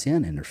 taking this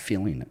in, and they're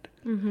feeling it.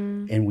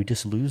 And we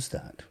just lose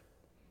that.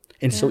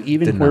 And so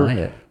even deny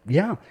it.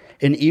 Yeah.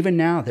 And even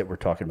now that we're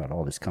talking about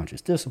all this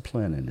conscious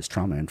discipline and this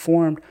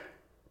trauma-informed,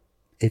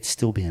 it's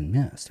still being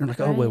missed. They're like,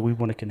 oh, well, we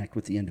want to connect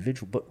with the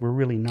individual, but we're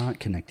really not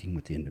connecting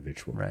with the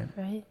individual. Right.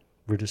 Right.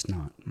 We're just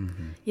not.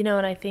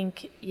 And I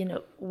think,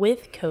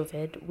 with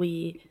COVID,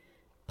 we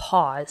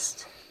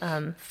paused,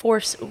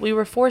 we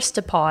were forced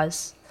to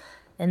pause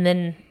and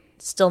then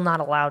still not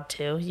allowed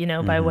to,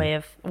 by way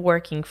of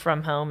working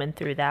from home and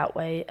through that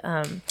way.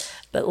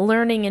 But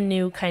learning a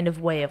new kind of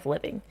way of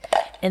living.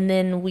 And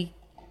then we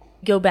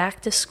go back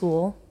to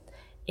school,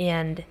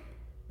 and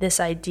this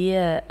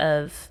idea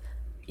of,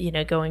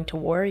 going to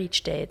war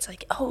each day, it's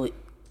like, oh,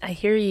 I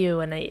hear you.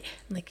 And I'm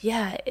like,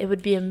 yeah, it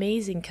would be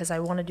amazing because I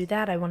want to do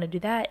that. I want to do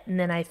that. And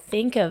then I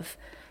think of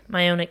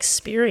my own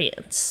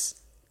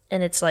experience,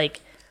 and it's like,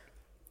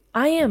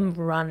 I am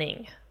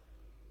running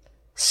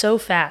so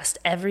fast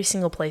every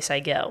single place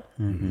I go.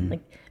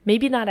 Like,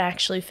 maybe not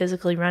actually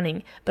physically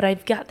running, but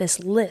I've got this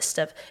list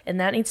of, and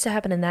that needs to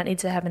happen, and that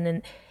needs to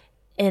happen.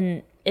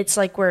 And it's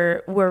like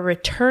we're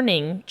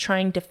returning,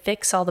 trying to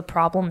fix all the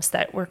problems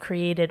that were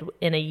created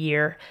in a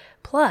year,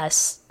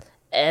 plus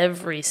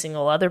every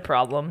single other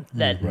problem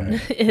that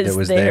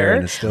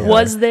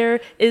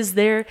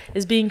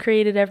is being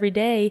created every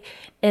day.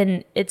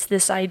 And it's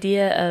this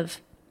idea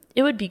of,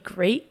 it would be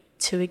great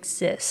to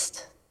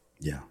exist.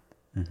 Yeah.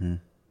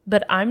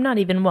 But I'm not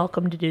even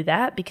welcome to do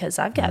that because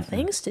I've got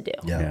things to do.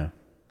 Yeah.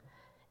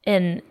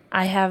 And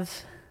I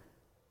have,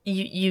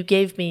 you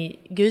gave me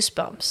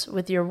goosebumps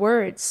with your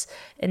words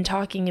and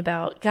talking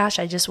about, gosh,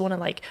 I just want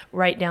to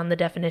write down the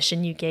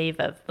definition you gave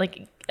of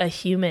a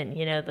human,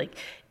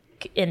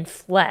 in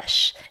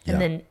flesh,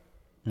 and then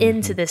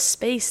into this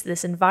space,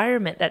 this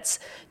environment that's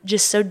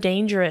just so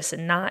dangerous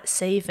and not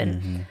safe.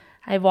 And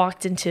I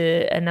walked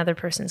into another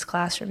person's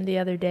classroom the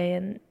other day,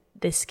 and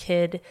this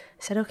kid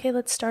said, okay,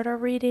 let's start our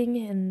reading.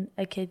 And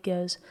a kid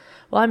goes,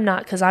 well, I'm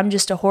not, because I'm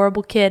just a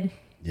horrible kid.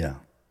 Yeah.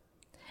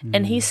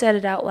 And he said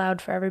it out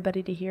loud for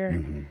everybody to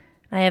hear.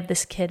 I have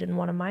this kid in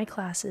one of my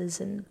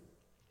classes, and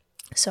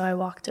so I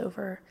walked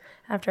over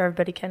after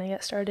everybody kind of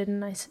got started,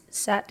 and I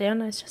sat down,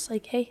 and I was just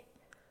like, hey,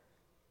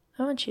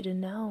 I want you to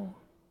know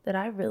that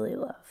I really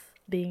love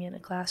being in a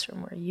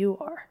classroom where you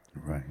are.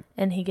 Right.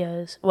 And he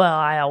goes, well,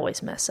 I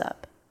always mess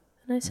up.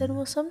 And I said,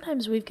 well,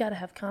 sometimes we've got to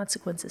have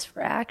consequences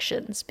for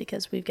actions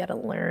because we've got to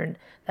learn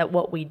that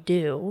what we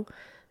do,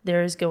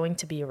 there is going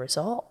to be a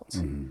result.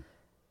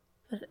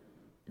 But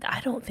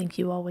I don't think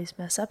you always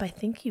mess up. I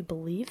think you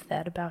believe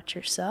that about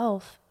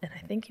yourself. And I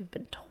think you've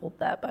been told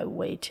that by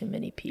way too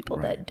many people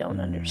that don't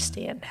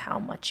understand how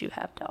much you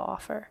have to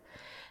offer.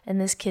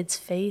 And this kid's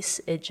face,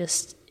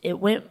 it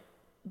went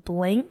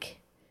blank,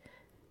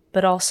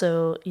 but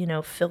also,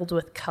 filled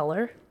with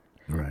color.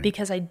 Right.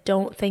 Because I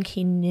don't think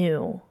he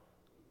knew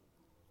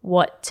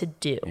what to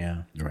do.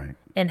 Yeah. Right.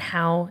 And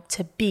how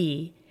to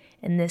be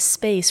in this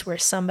space where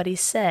somebody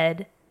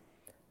said,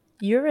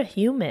 you're a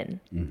human.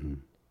 Mm-hmm.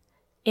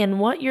 And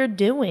what you're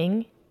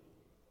doing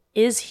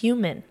is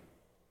human.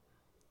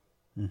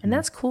 Mm-hmm. And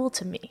that's cool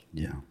to me.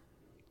 Yeah.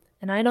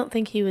 And I don't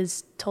think he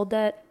was told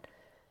that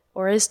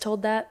or is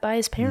told that by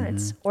his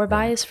parents or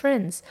by his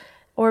friends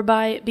or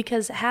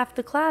because half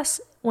the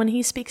class, when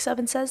he speaks up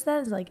and says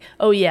that, is like,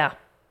 oh yeah,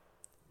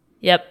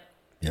 yep,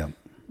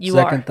 you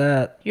Second are.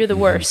 that. You're the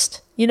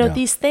worst.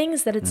 These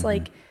things that it's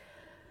like,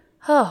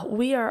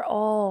 we are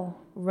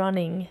all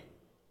running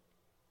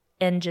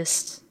and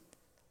just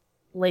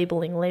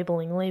labeling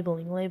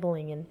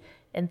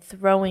and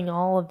throwing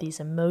all of these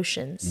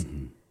emotions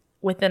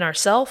within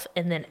ourselves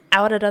and then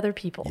out at other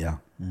people. Yeah.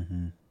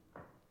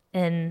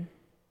 And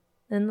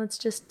then let's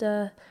just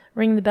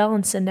ring the bell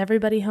and send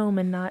everybody home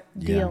and not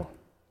deal.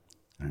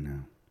 I know.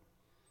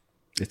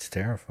 It's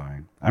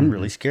terrifying. I'm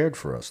really scared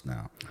for us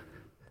now.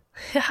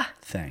 Yeah.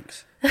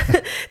 Thanks.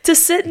 To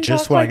sit and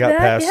Just talk when like I got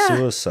that, past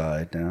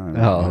suicide,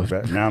 now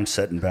I'm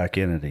setting back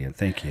in it again.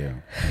 Thank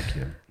you.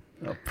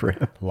 Oh,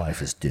 Primm.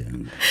 Life is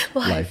doomed.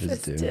 Life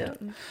is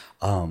doomed.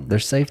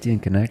 There's safety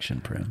and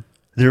connection, Primm.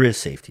 There is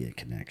safety and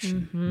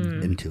connection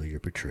until you're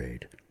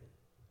betrayed.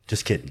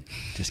 Just kidding,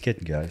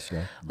 guys.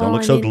 Yeah. Don't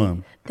look so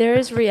gloom. There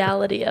is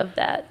reality of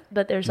that,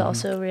 but there's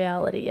also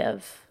reality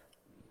of,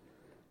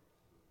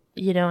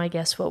 I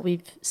guess what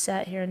we've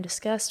sat here and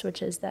discussed,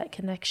 which is that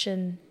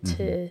connection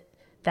to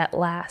that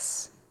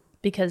lasts,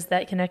 because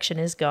that connection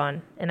is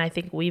gone. And I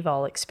think we've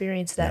all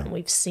experienced that, and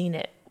we've seen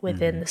it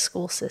within the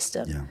school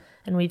system,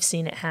 and we've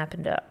seen it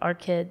happen to our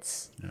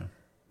kids. Yeah.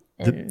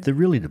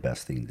 The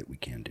best thing that we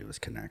can do is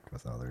connect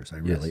with others. I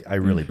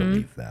really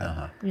believe that.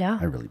 Uh-huh. Yeah.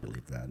 I really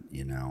believe that,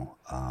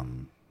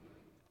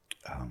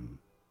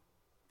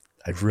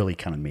 I've really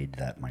kind of made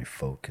that my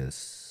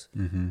focus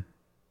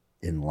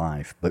in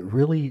life, but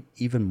really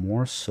even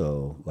more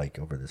so like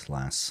over this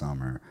last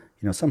summer,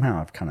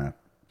 somehow I've kind of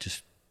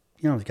just,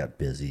 got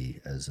busy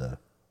as a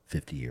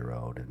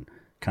 50-year-old and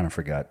kind of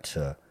forgot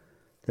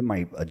that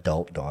my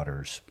adult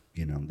daughters,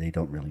 they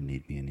don't really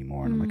need me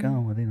anymore. And I'm like, oh,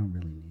 well, they don't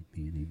really need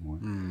me anymore.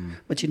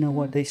 But you know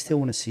what? They still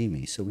want to see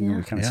me. So we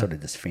kind of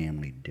started this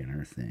family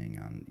dinner thing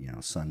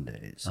on,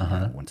 Sundays,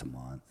 once a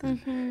month.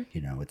 And,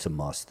 it's a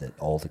must that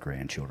all the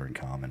grandchildren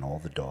come and all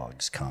the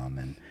dogs come.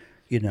 And,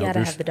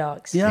 gotta have the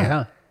dogs.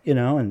 Yeah.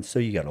 And so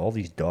you got all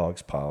these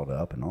dogs piled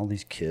up and all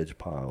these kids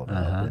piled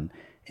up.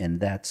 And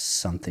that's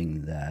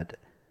something that,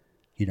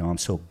 I'm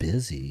so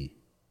busy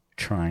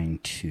trying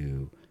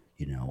to,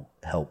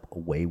 help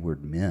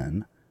wayward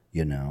men,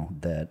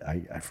 that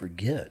I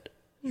forget,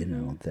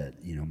 that,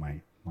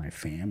 my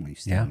family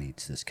still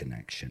needs this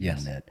connection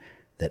and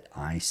that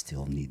I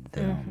still need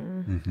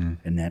them.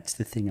 And that's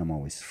the thing I'm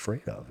always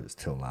afraid of, is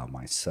to allow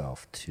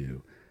myself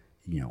to,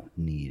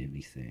 need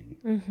anything.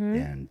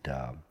 And,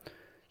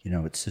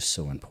 it's just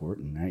so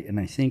important. And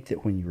I think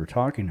that when you were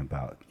talking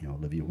about,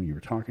 Olivia, when you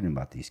were talking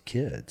about these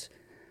kids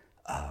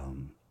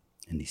and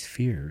these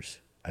fears,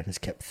 I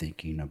just kept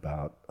thinking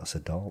about us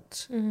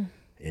adults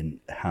and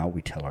how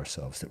we tell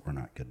ourselves that we're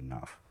not good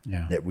enough,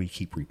 that we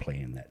keep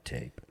replaying that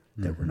tape,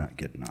 that we're not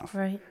good enough,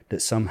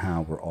 that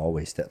somehow we're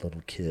always that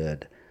little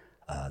kid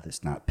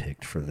that's not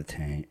picked for the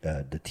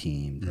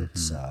team,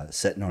 that's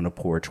sitting on a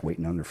porch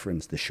waiting on their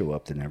friends to show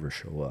up that never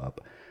show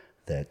up,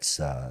 that's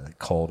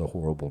called a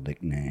horrible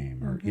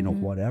nickname or,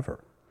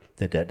 whatever.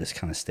 That just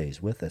kind of stays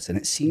with us. And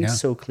it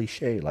seems so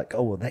cliche, like,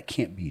 oh, well, that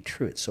can't be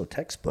true. It's so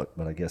textbook.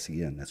 But I guess,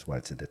 again, that's why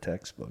it's in the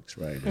textbooks,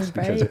 right? It's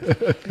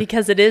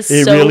because it is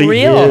it so really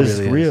real.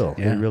 Is real.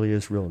 Yeah. It really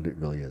is real. It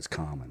really is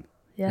common.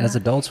 Yeah. As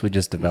adults, we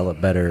just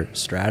develop better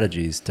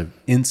strategies to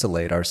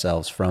insulate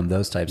ourselves from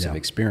those types of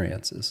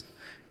experiences.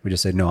 We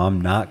just say, no,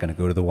 I'm not going to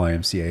go to the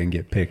YMCA and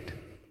get picked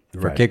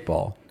for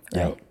kickball.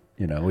 Right.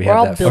 We or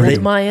have I'll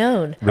build my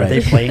own. Are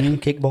they playing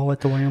kickball at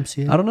the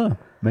YMCA? I don't know.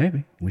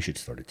 Maybe. We should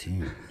start a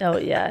team. Oh,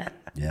 yeah.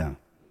 Yeah.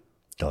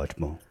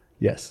 Dodgeball.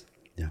 Yes.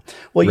 Yeah.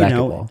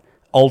 Well,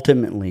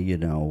 ultimately,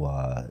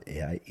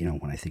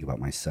 when I think about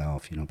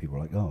myself, people are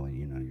like, oh,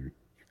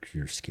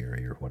 you're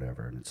scary or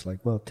whatever. And it's like,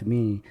 well, to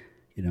me,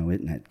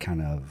 isn't that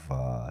kind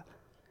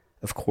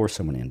of course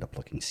I'm going to end up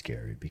looking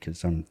scary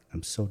because I'm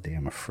so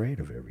damn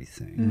afraid of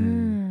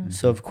everything.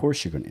 So of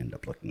course you're going to end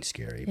up looking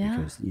scary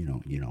because, you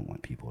don't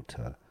want people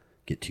to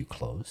get too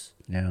close.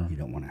 Yeah. You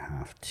don't want to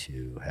have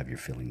to have your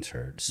feelings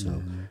hurt.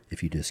 So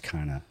if you just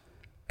kind of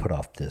put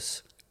off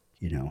this,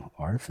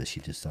 artifice,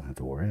 you just don't have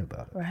to worry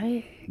about it.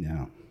 Right.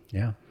 Yeah.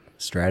 Yeah.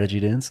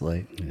 Strategy to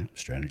insulate. Yeah.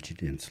 Strategy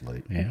to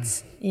insulate. Yeah.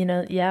 It's,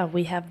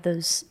 we have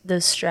those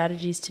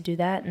strategies to do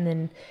that. And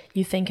then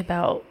you think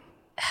about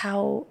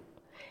how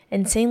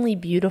insanely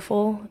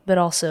beautiful, but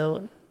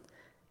also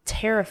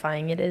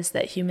terrifying it is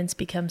that humans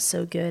become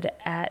so good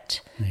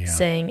at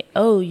saying,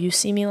 oh, you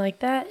see me like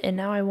that, and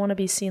now I want to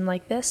be seen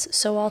like this,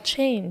 so I'll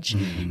change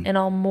and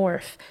I'll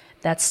morph.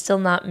 That's still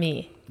not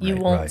me. You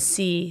won't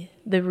see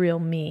the real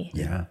me.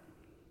 Yeah.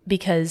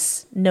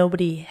 because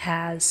nobody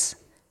has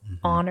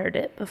honored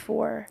it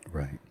before.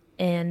 Right.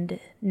 And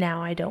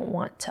now I don't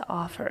want to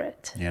offer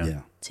it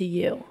Yeah. to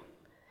you.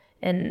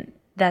 And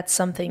that's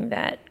something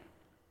that,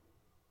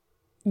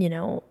 you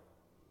know,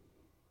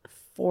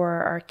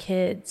 for our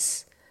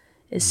kids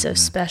is so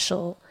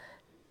special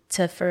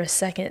to, for a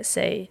second,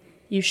 say,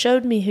 you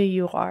showed me who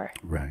you are.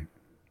 Right.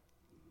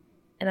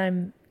 And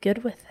I'm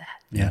good with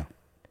that. Yeah.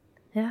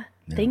 Yeah.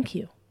 Thank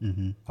you.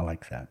 I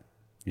like that.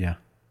 Yeah.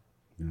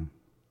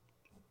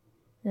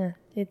 Yeah.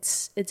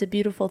 It's a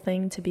beautiful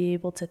thing to be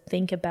able to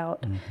think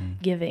about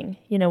giving.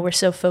 You know, we're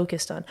so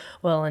focused on,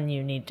 well, and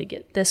you need to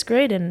get this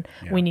grade and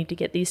we need to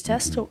get these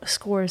test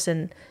scores,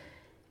 and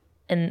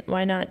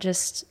why not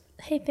just,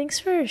 hey, thanks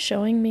for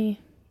showing me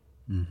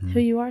who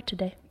you are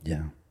today.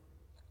 Yeah.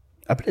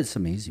 I bet it's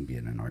amazing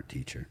being an art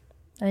teacher.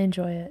 I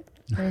enjoy it.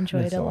 I enjoy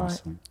it That's a lot.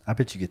 awesome. I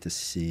bet you get to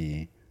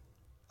see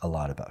a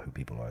lot about who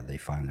people are. They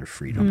find their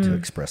freedom to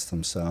express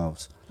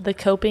themselves. The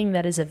coping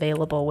that is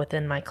available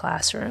within my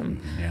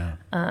classroom Yeah.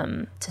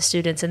 to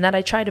students, and that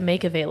I try to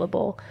make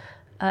available,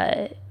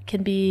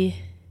 can be,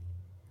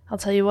 I'll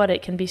tell you what,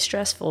 it can be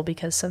stressful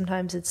because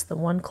sometimes it's the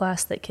one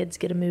class that kids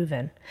get a move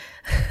in.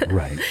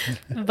 Right.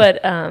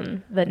 But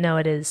no,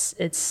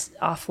 it's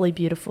awfully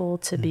beautiful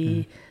to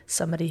be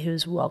somebody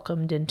who's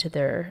welcomed into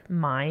their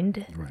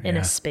mind in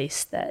a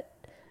space that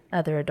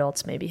other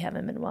adults maybe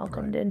haven't been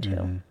welcomed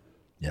into.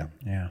 Yeah.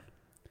 Yeah.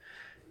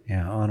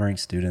 Yeah. Honoring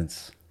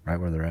students right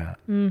where they're at.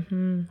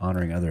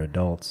 Honoring other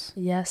adults.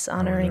 Yes, they're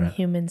honoring at.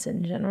 humans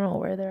in general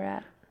where they're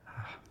at.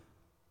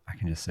 I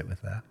can just sit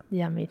with that.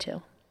 Yeah, me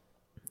too.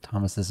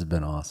 Thomas, this has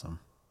been awesome.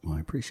 Well, I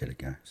appreciate it,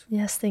 guys.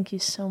 Yes, thank you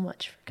so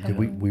much for coming.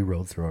 Did we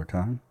rode through our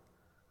time?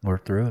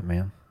 Work through it,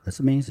 man. That's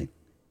amazing.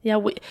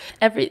 Yeah,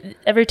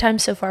 every time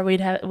so far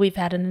we've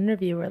had an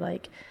interview, we're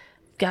like,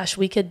 gosh,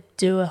 we could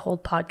do a whole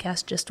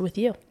podcast just with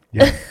you.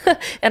 Yeah.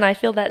 And I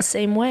feel that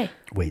same way.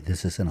 Wait,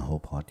 this isn't a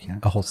whole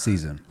podcast? A whole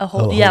season. A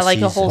whole, Oh, yeah, whole like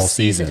a season. whole Whole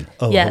season. season.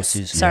 Oh, Yes, whole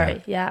season,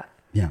 sorry, yeah.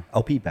 Yeah,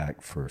 I'll be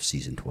back for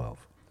season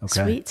 12.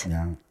 Okay. Sweet.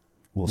 Yeah,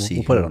 we'll see.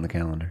 We'll put it on the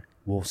calendar.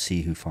 We'll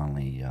see who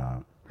finally,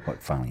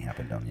 what finally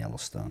happened on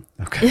Yellowstone.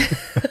 Okay.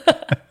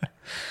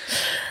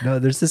 No,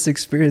 there's this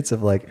experience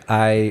of like,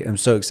 I am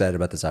so excited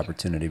about this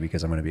opportunity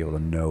because I'm going to be able to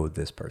know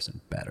this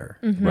person better.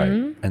 Right.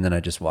 And then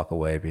I just walk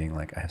away being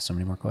like, I have so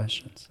many more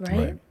questions.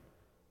 Right?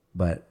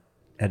 But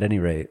at any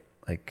rate,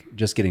 like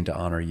just getting to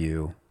honor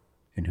you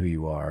and who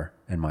you are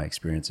and my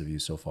experience of you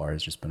so far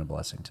has just been a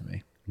blessing to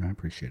me. I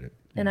appreciate it.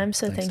 And I'm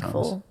so Thanks,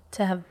 thankful Thomas.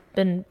 to have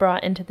been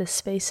brought into this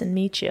space and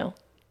meet you.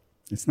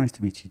 It's nice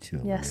to meet you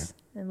too. Yes,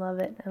 I love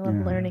it. I love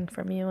learning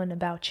from you and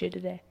about you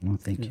today. Olivia. Well,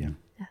 thank you.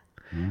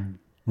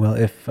 Well,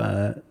 if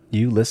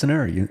you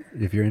listener,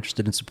 if you're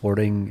interested in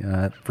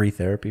supporting free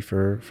therapy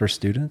for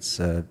students,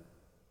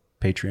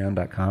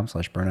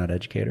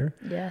 patreon.com/burnouteducator.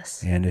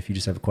 Yes. And if you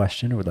just have a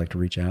question or would like to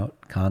reach out,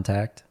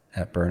 contact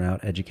at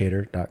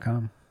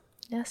burnouteducator.com.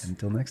 Yes.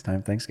 Until next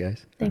time, thanks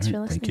guys. Thanks for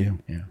All right, listening.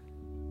 Thank you. Yeah.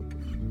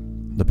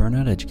 The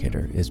Burnout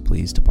Educator is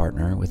pleased to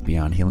partner with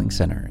Beyond Healing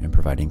Center in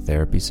providing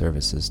therapy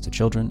services to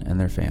children and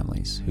their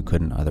families who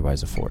couldn't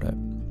otherwise afford it.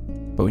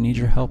 But we need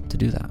your help to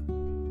do that.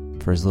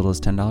 For as little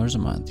as $10 a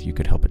month, you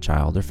could help a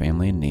child or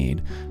family in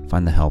need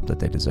find the help that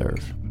they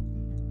deserve.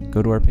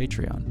 Go to our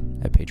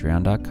Patreon at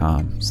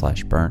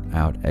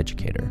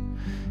patreon.com/burnouteducator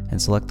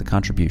and select the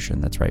contribution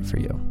that's right for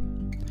you.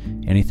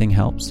 Anything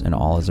helps and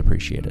all is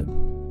appreciated.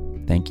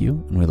 Thank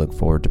you, and we look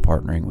forward to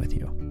partnering with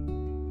you.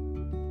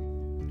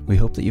 We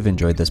hope that you've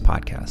enjoyed this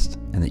podcast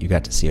and that you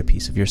got to see a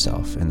piece of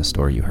yourself in the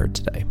story you heard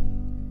today.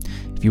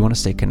 If you want to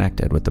stay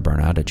connected with the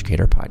Burnout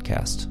Educator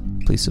podcast,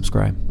 please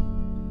subscribe.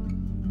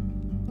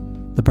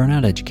 The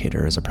Burnout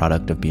Educator is a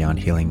product of Beyond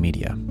Healing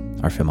Media.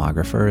 Our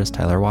filmographer is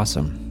Tyler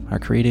Wassam. Our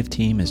creative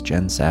team is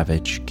Jen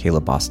Savage,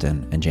 Caleb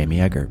Boston, and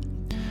Jamie Eggert.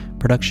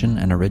 Production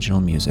and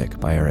original music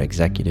by our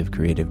executive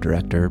creative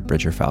director,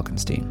 Bridger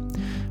Falkenstein.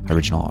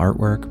 Original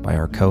artwork by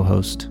our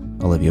co-host,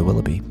 Olivia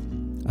Willoughby.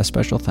 A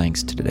special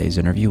thanks to today's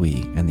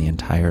interviewee and the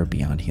entire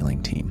Beyond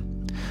Healing team.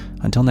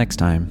 Until next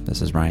time,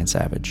 this is Ryan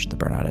Savage, the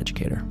Burnout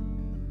Educator.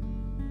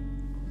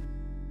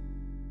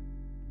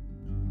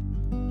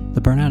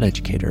 The Burnout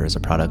Educator is a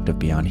product of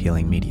Beyond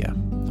Healing Media.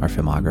 Our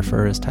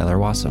filmographer is Tyler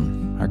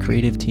Wassam. Our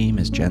creative team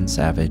is Jen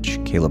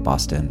Savage, Caleb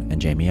Boston,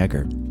 and Jamie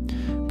Eggert.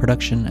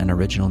 Production and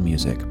original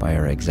music by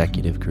our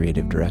executive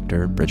creative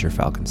director, Bridger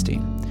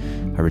Falkenstein.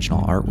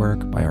 Original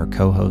artwork by our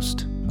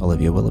co-host,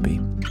 Olivia Willoughby.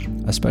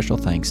 A special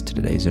thanks to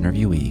today's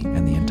interviewee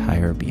and the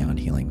entire Beyond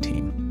Healing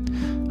team.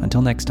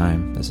 Until next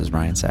time, this is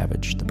Ryan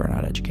Savage, the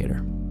Burnout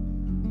Educator.